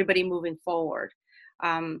keep everybody moving forward.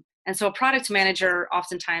 And so a product manager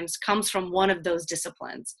oftentimes comes from one of those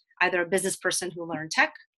disciplines, either a business person who learned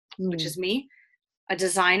tech, which is me, a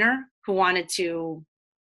designer who wanted to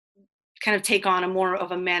kind of take on a more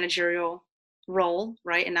of a managerial role,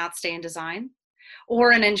 right, and not stay in design,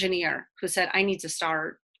 or an engineer who said, I need to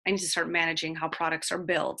start managing how products are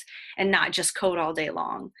built and not just code all day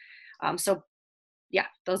long. So yeah,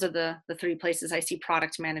 those are the three places I see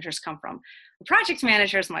product managers come from. A project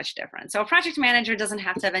manager is much different. So a project manager doesn't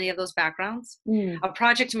have to have any of those backgrounds. A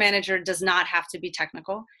project manager does not have to be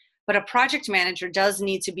technical, but a project manager does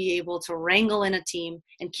need to be able to wrangle in a team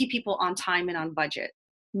and keep people on time and on budget.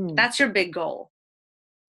 That's your big goal,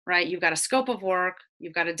 right? You've got a scope of work,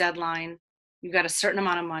 you've got a deadline, you've got a certain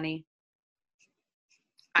amount of money.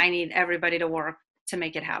 I need everybody to work to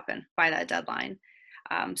make it happen by that deadline.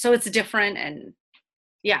 So it's different. And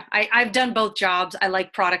yeah, I've done both jobs. I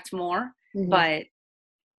like product more, but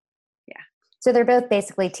yeah. So they're both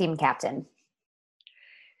basically team captain.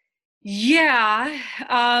 Yeah,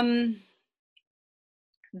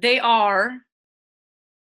 they are.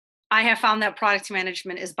 I have found that product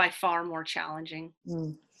management is by far more challenging.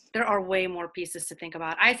 There are way more pieces to think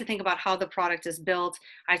about. I have to think about how the product is built.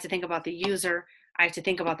 I have to think about the user. I have to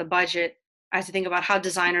think about the budget. I have to think about how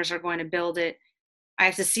designers are going to build it. I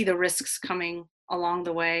have to see the risks coming along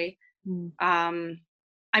the way. I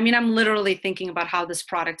mean, I'm literally thinking about how this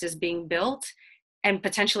product is being built and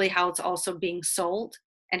potentially how it's also being sold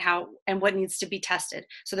and what needs to be tested.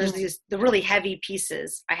 So there's the really heavy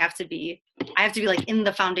pieces. I have to be like in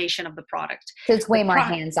the foundation of the product. So it's way more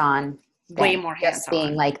hands-on. Way more hands-on. Just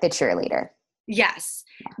being like the cheerleader. Yes.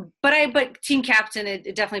 Yeah. But team captain,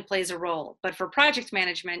 it definitely plays a role. But for project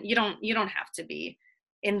management, you don't have to be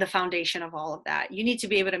in the foundation of all of that. You need to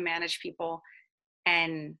be able to manage people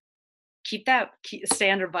and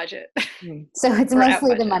stay under budget. So it's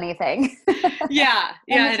mostly the money thing. Yeah,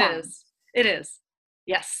 it is.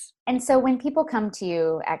 Yes. And so when people come to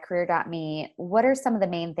you at career.me, what are some of the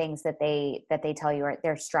main things that they tell you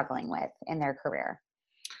they're struggling with in their career?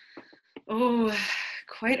 Oh,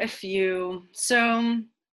 quite a few. So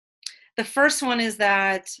the first one is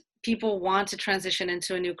that people want to transition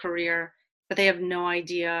into a new career, but they have no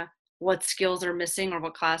idea what skills are missing or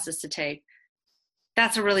what classes to take.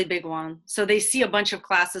 That's a really big one. So they see a bunch of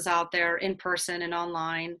classes out there in person and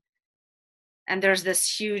online, And there's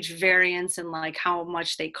this huge variance in like how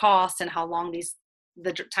much they cost and how long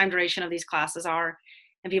the time duration of these classes are.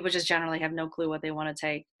 And people just generally have no clue what they want to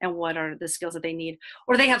take and what are the skills that they need.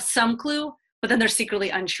 Or they have some clue, but then they're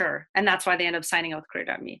secretly unsure. And that's why they end up signing up with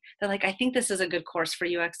Career.me. They're like, I think this is a good course for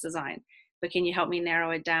UX design, but can you help me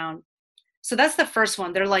narrow it down? So that's the first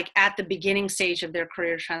one. They're like at the beginning stage of their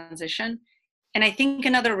career transition. And I think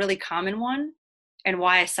another really common one, and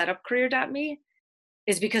why I set up Career.me,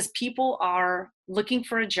 is because people are looking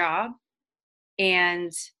for a job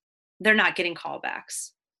and they're not getting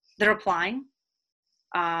callbacks. They're applying.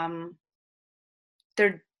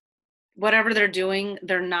 They're whatever they're doing,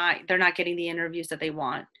 they're not getting the interviews that they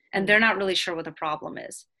want, and they're not really sure what the problem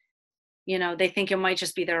is. You know, they think it might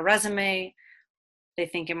just be their resume. They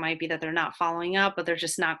think it might be that they're not following up, but they're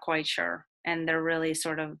just not quite sure, and they're really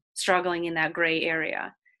sort of struggling in that gray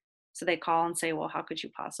area. So they call and say, well, how could you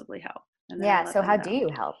possibly help? And yeah. So how do you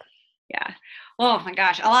help? Yeah. Well, oh my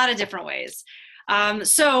gosh, a lot of different ways.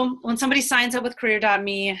 So when somebody signs up with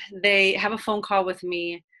Career.me, they have a phone call with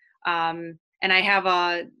me, and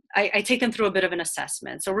I take them through a bit of an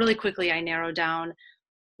assessment. So really quickly, I narrow down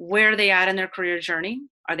where are they at in their career journey.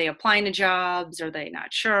 Are they applying to jobs? Are they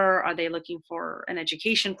not sure? Are they looking for an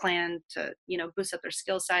education plan to, boost up their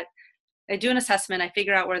skill set? I do an assessment. I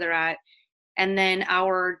figure out where they're at, and then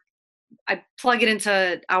I plug it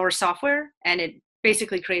into our software, and it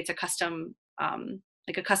basically creates a custom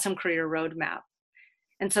career roadmap.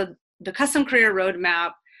 And so the custom career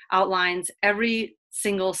roadmap outlines every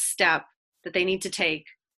single step that they need to take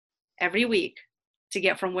every week to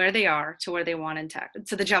get from where they are to where they want in tech,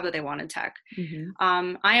 to the job that they want in tech.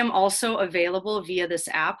 Mm-hmm. I am also available via this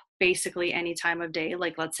app basically any time of day,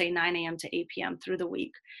 like let's say 9 a.m. to 8 p.m. through the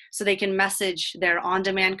week. So they can message their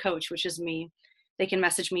on-demand coach, which is me. They can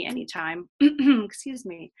message me anytime, excuse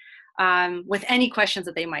me, with any questions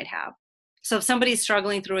that they might have. So if somebody's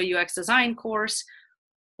struggling through a UX design course,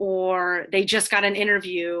 or they just got an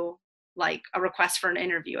interview, like a request for an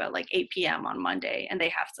interview at like 8 p.m. on Monday, and they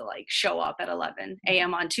have to like show up at 11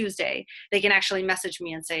 a.m. on Tuesday, they can actually message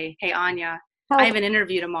me and say, hey, Anya, I have an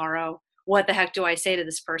interview tomorrow. What the heck do I say to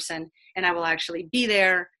this person? And I will actually be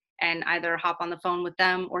there and either hop on the phone with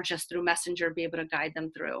them or just through Messenger be able to guide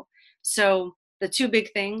them through. So the two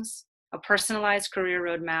big things, a personalized career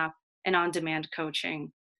roadmap and on-demand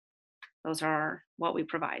coaching, those are what we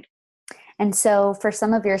provide. And so for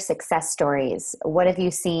some of your success stories, what have you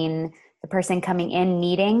seen the person coming in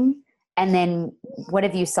needing? And then what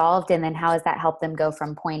have you solved? And then how has that helped them go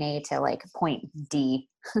from point A to like point D?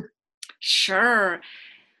 Sure.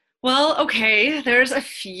 Well, okay, there's a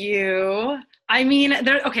few. I mean,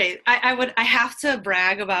 I have to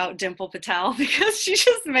brag about Dimple Patel because she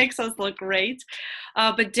just makes us look great.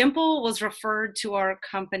 But Dimple was referred to our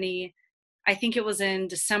company, I think it was in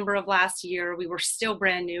December of last year. We were still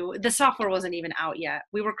brand new. The software wasn't even out yet.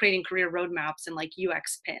 We were creating career roadmaps and like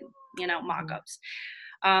UX pin, mock-ups.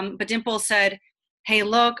 But Dimple said, hey,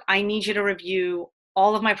 look, I need you to review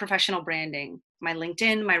all of my professional branding, my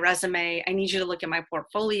LinkedIn, my resume. I need you to look at my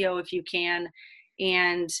portfolio if you can,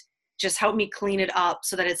 and just help me clean it up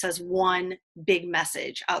so that it says one big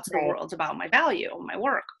message out to the world about my value, my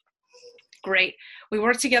work. Great. We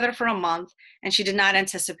worked together for a month, and she did not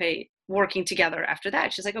anticipate working together after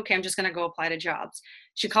that. She's like, okay, I'm just going to go apply to jobs.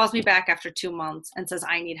 She calls me back after 2 months and says,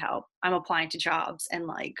 I need help. I'm applying to jobs. And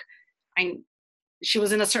like, she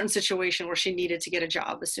was in a certain situation where she needed to get a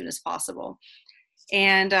job as soon as possible.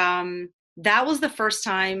 And that was the first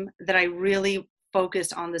time that I really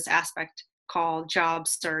focused on this aspect called job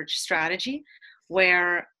search strategy,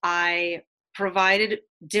 where I provided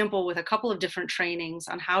Dimple with a couple of different trainings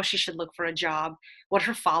on how she should look for a job, what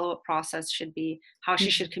her follow-up process should be, how she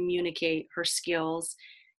should communicate her skills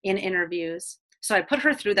in interviews. So I put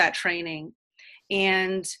her through that training.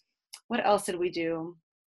 And what else did we do?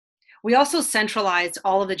 We also centralized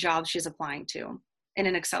all of the jobs she's applying to in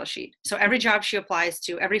an Excel sheet. So every job she applies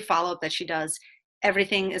to, every follow-up that she does,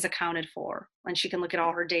 everything is accounted for, and she can look at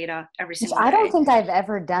all her data every single day. I don't think I've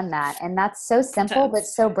ever done that. And that's so simple, but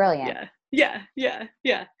so brilliant. Yeah.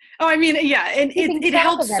 Oh, I mean, yeah. And it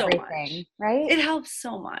helps so much. Right? It helps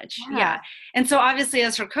so much. Yeah. And so obviously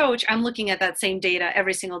as her coach, I'm looking at that same data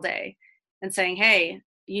every single day and saying, hey,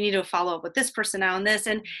 you need to follow up with this person now and this.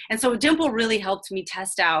 And so Dimple really helped me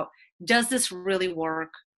test out, does this really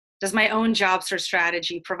work? Does my own job search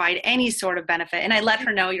strategy provide any sort of benefit? And I let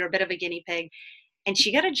her know, you're a bit of a guinea pig. And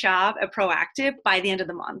she got a job at Proactive by the end of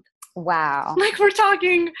the month. Wow. Like, we're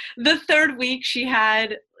talking the third week she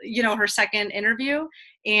had, her second interview.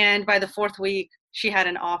 And by the fourth week, she had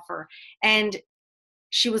an offer. And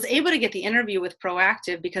she was able to get the interview with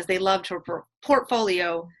Proactive because they loved her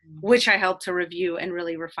portfolio, which I helped to review and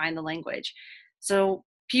really refine the language. So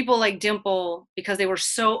people like Dimple, because they were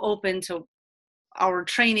so open to our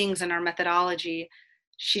trainings and our methodology,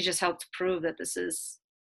 she just helped prove that this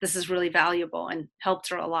is really valuable and helped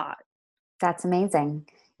her a lot. That's amazing.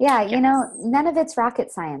 Yeah, Yes. none of it's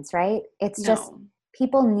rocket science, right? It's just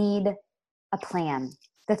people need a plan.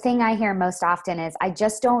 The thing I hear most often is, I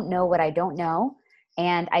just don't know what I don't know,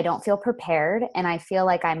 and I don't feel prepared, and I feel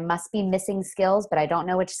like I must be missing skills, but I don't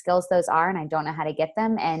know which skills those are, and I don't know how to get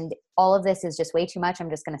them, and all of this is just way too much. I'm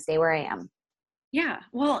just going to stay where I am. Yeah.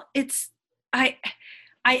 Well,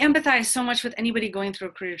 I empathize so much with anybody going through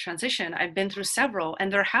a career transition. I've been through several,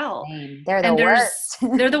 and they're hell. Same. They're the And worst.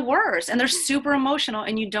 they're the worst, and they're super emotional,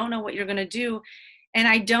 and you don't know what you're going to do. And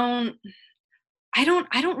I don't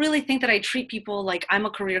really think that I treat people like I'm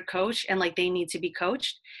a career coach and like they need to be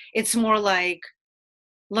coached. It's more like,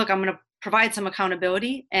 look, I'm going to provide some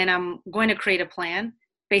accountability, and I'm going to create a plan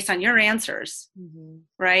based on your answers. Mm-hmm.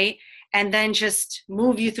 Right. And then just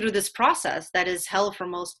move you through this process that is hell for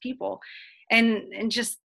most people. And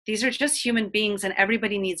just, these are just human beings, and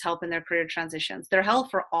everybody needs help in their career transitions. They're hell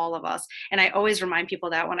for all of us. And I always remind people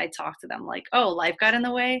that when I talk to them, like, oh, life got in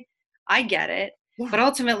the way. I get it. Yeah. But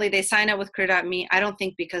ultimately they sign up with career.me. I don't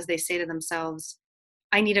think because they say to themselves,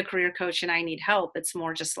 I need a career coach and I need help. It's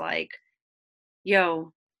more just like,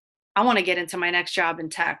 yo, I want to get into my next job in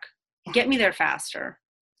tech. Get me there faster.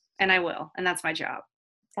 And I will. And that's my job.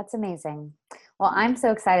 That's amazing. Well, I'm so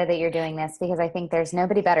excited that you're doing this, because I think there's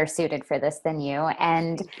nobody better suited for this than you.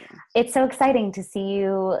 And it's so exciting to see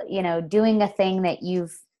you, doing a thing that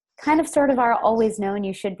you've kind of sort of always known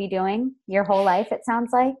you should be doing your whole life, it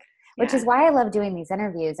sounds like, which is why I love doing these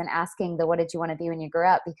interviews and asking what did you want to be when you grew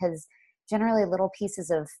up? Because generally little pieces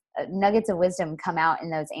of nuggets of wisdom come out in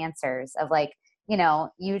those answers of, like,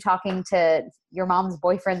 you talking to your mom's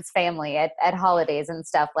boyfriend's family at holidays and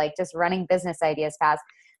stuff, like just running business ideas fast.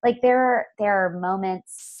 Like there are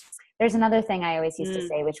moments. There's another thing I always used to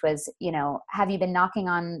say, which was, have you been knocking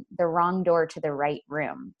on the wrong door to the right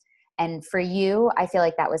room? And for you, I feel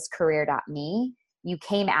like that was career.me. You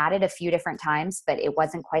came at it a few different times, but it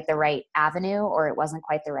wasn't quite the right avenue, or it wasn't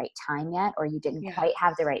quite the right time yet, or you didn't quite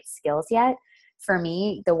have the right skills yet. For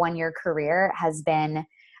me, the 1-year career has been,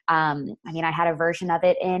 I had a version of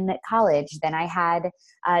it in college. Then I had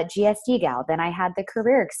GSD Gal. Then I had the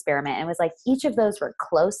career experiment. And it was like each of those were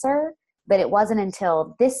closer, but it wasn't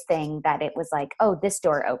until this thing that it was like, oh, this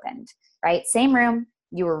door opened, right? Same room.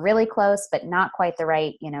 You were really close, but not quite the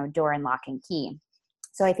right, door and lock and key.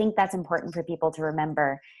 So I think that's important for people to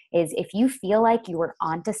remember, is if you feel like you were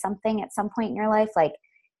onto something at some point in your life, like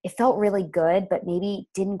it felt really good, but maybe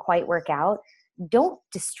didn't quite work out, don't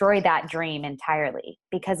destroy that dream entirely,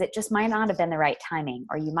 because it just might not have been the right timing,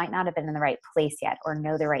 or you might not have been in the right place yet, or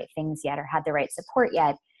know the right things yet, or had the right support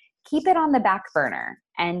yet. Keep it on the back burner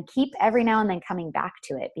and keep every now and then coming back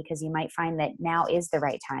to it, because you might find that now is the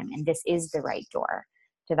right time and this is the right door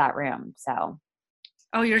to that room. So.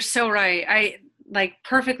 Oh, you're so right. I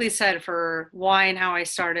perfectly said for why and how I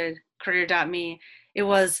started career.me. It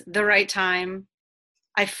was the right time.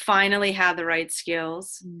 I finally had the right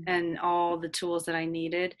skills and all the tools that I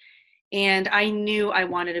needed. And I knew I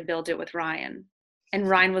wanted to build it with Ryan. And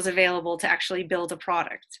Ryan was available to actually build a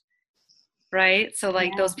product. Right? So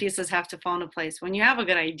those pieces have to fall into place. When you have a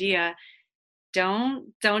good idea,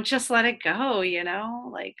 don't just let it go,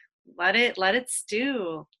 let it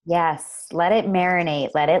stew. Yes. Let it marinate.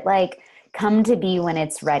 Let it come to be when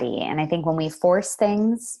it's ready. And I think when we force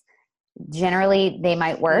things, generally they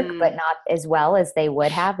might work, but not as well as they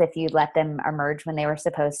would have if you let them emerge when they were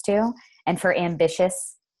supposed to. And for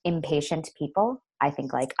ambitious, impatient people, I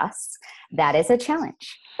think like us, that is a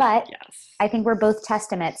challenge. But I think we're both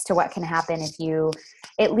testaments to what can happen if you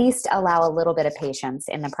at least allow a little bit of patience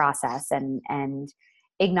in the process and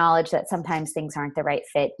acknowledge that sometimes things aren't the right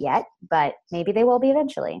fit yet, but maybe they will be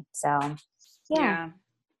eventually. So yeah.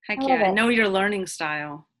 Heck yeah. Know your learning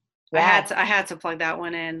style. Yeah. I had to plug that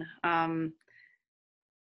one in.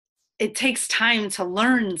 It takes time to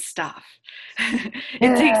learn stuff.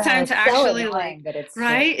 It takes time to actually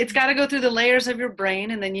right? It's got to go through the layers of your brain,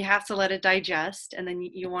 and then you have to let it digest, and then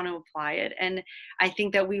you want to apply it. And I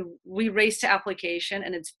think that we race to application,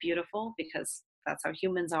 and it's beautiful because that's how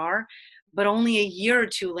humans are. But only a year or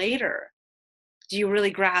two later, do you really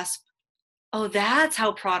grasp, oh, that's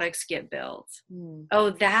how products get built. Oh,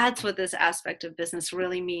 that's what this aspect of business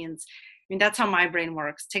really means. I mean, that's how my brain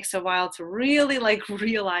works. It takes a while to really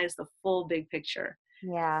realize the full big picture.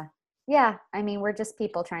 Yeah. Yeah. I mean, we're just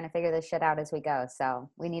people trying to figure this shit out as we go. So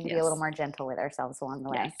we need to be a little Yes. more gentle with ourselves along the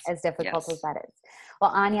way, Yes. as difficult as Yes. that is. Well,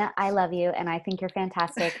 Anya, I love you and I think you're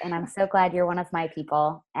fantastic. And I'm so glad you're one of my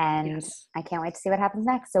people. And Yes. I can't wait to see what happens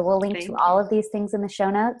next. So we'll link to Thank all you. of these things in the show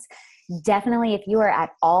notes. Definitely, if you are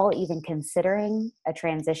at all even considering a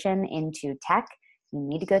transition into tech, you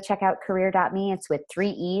need to go check out career.me. It's with 3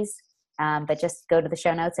 E's. But just go to the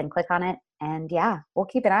show notes and click on it. And yeah, we'll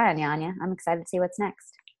keep an eye on you, Anya. I'm excited to see what's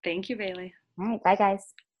next. Thank you, Bailey. All right. Bye,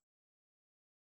 guys.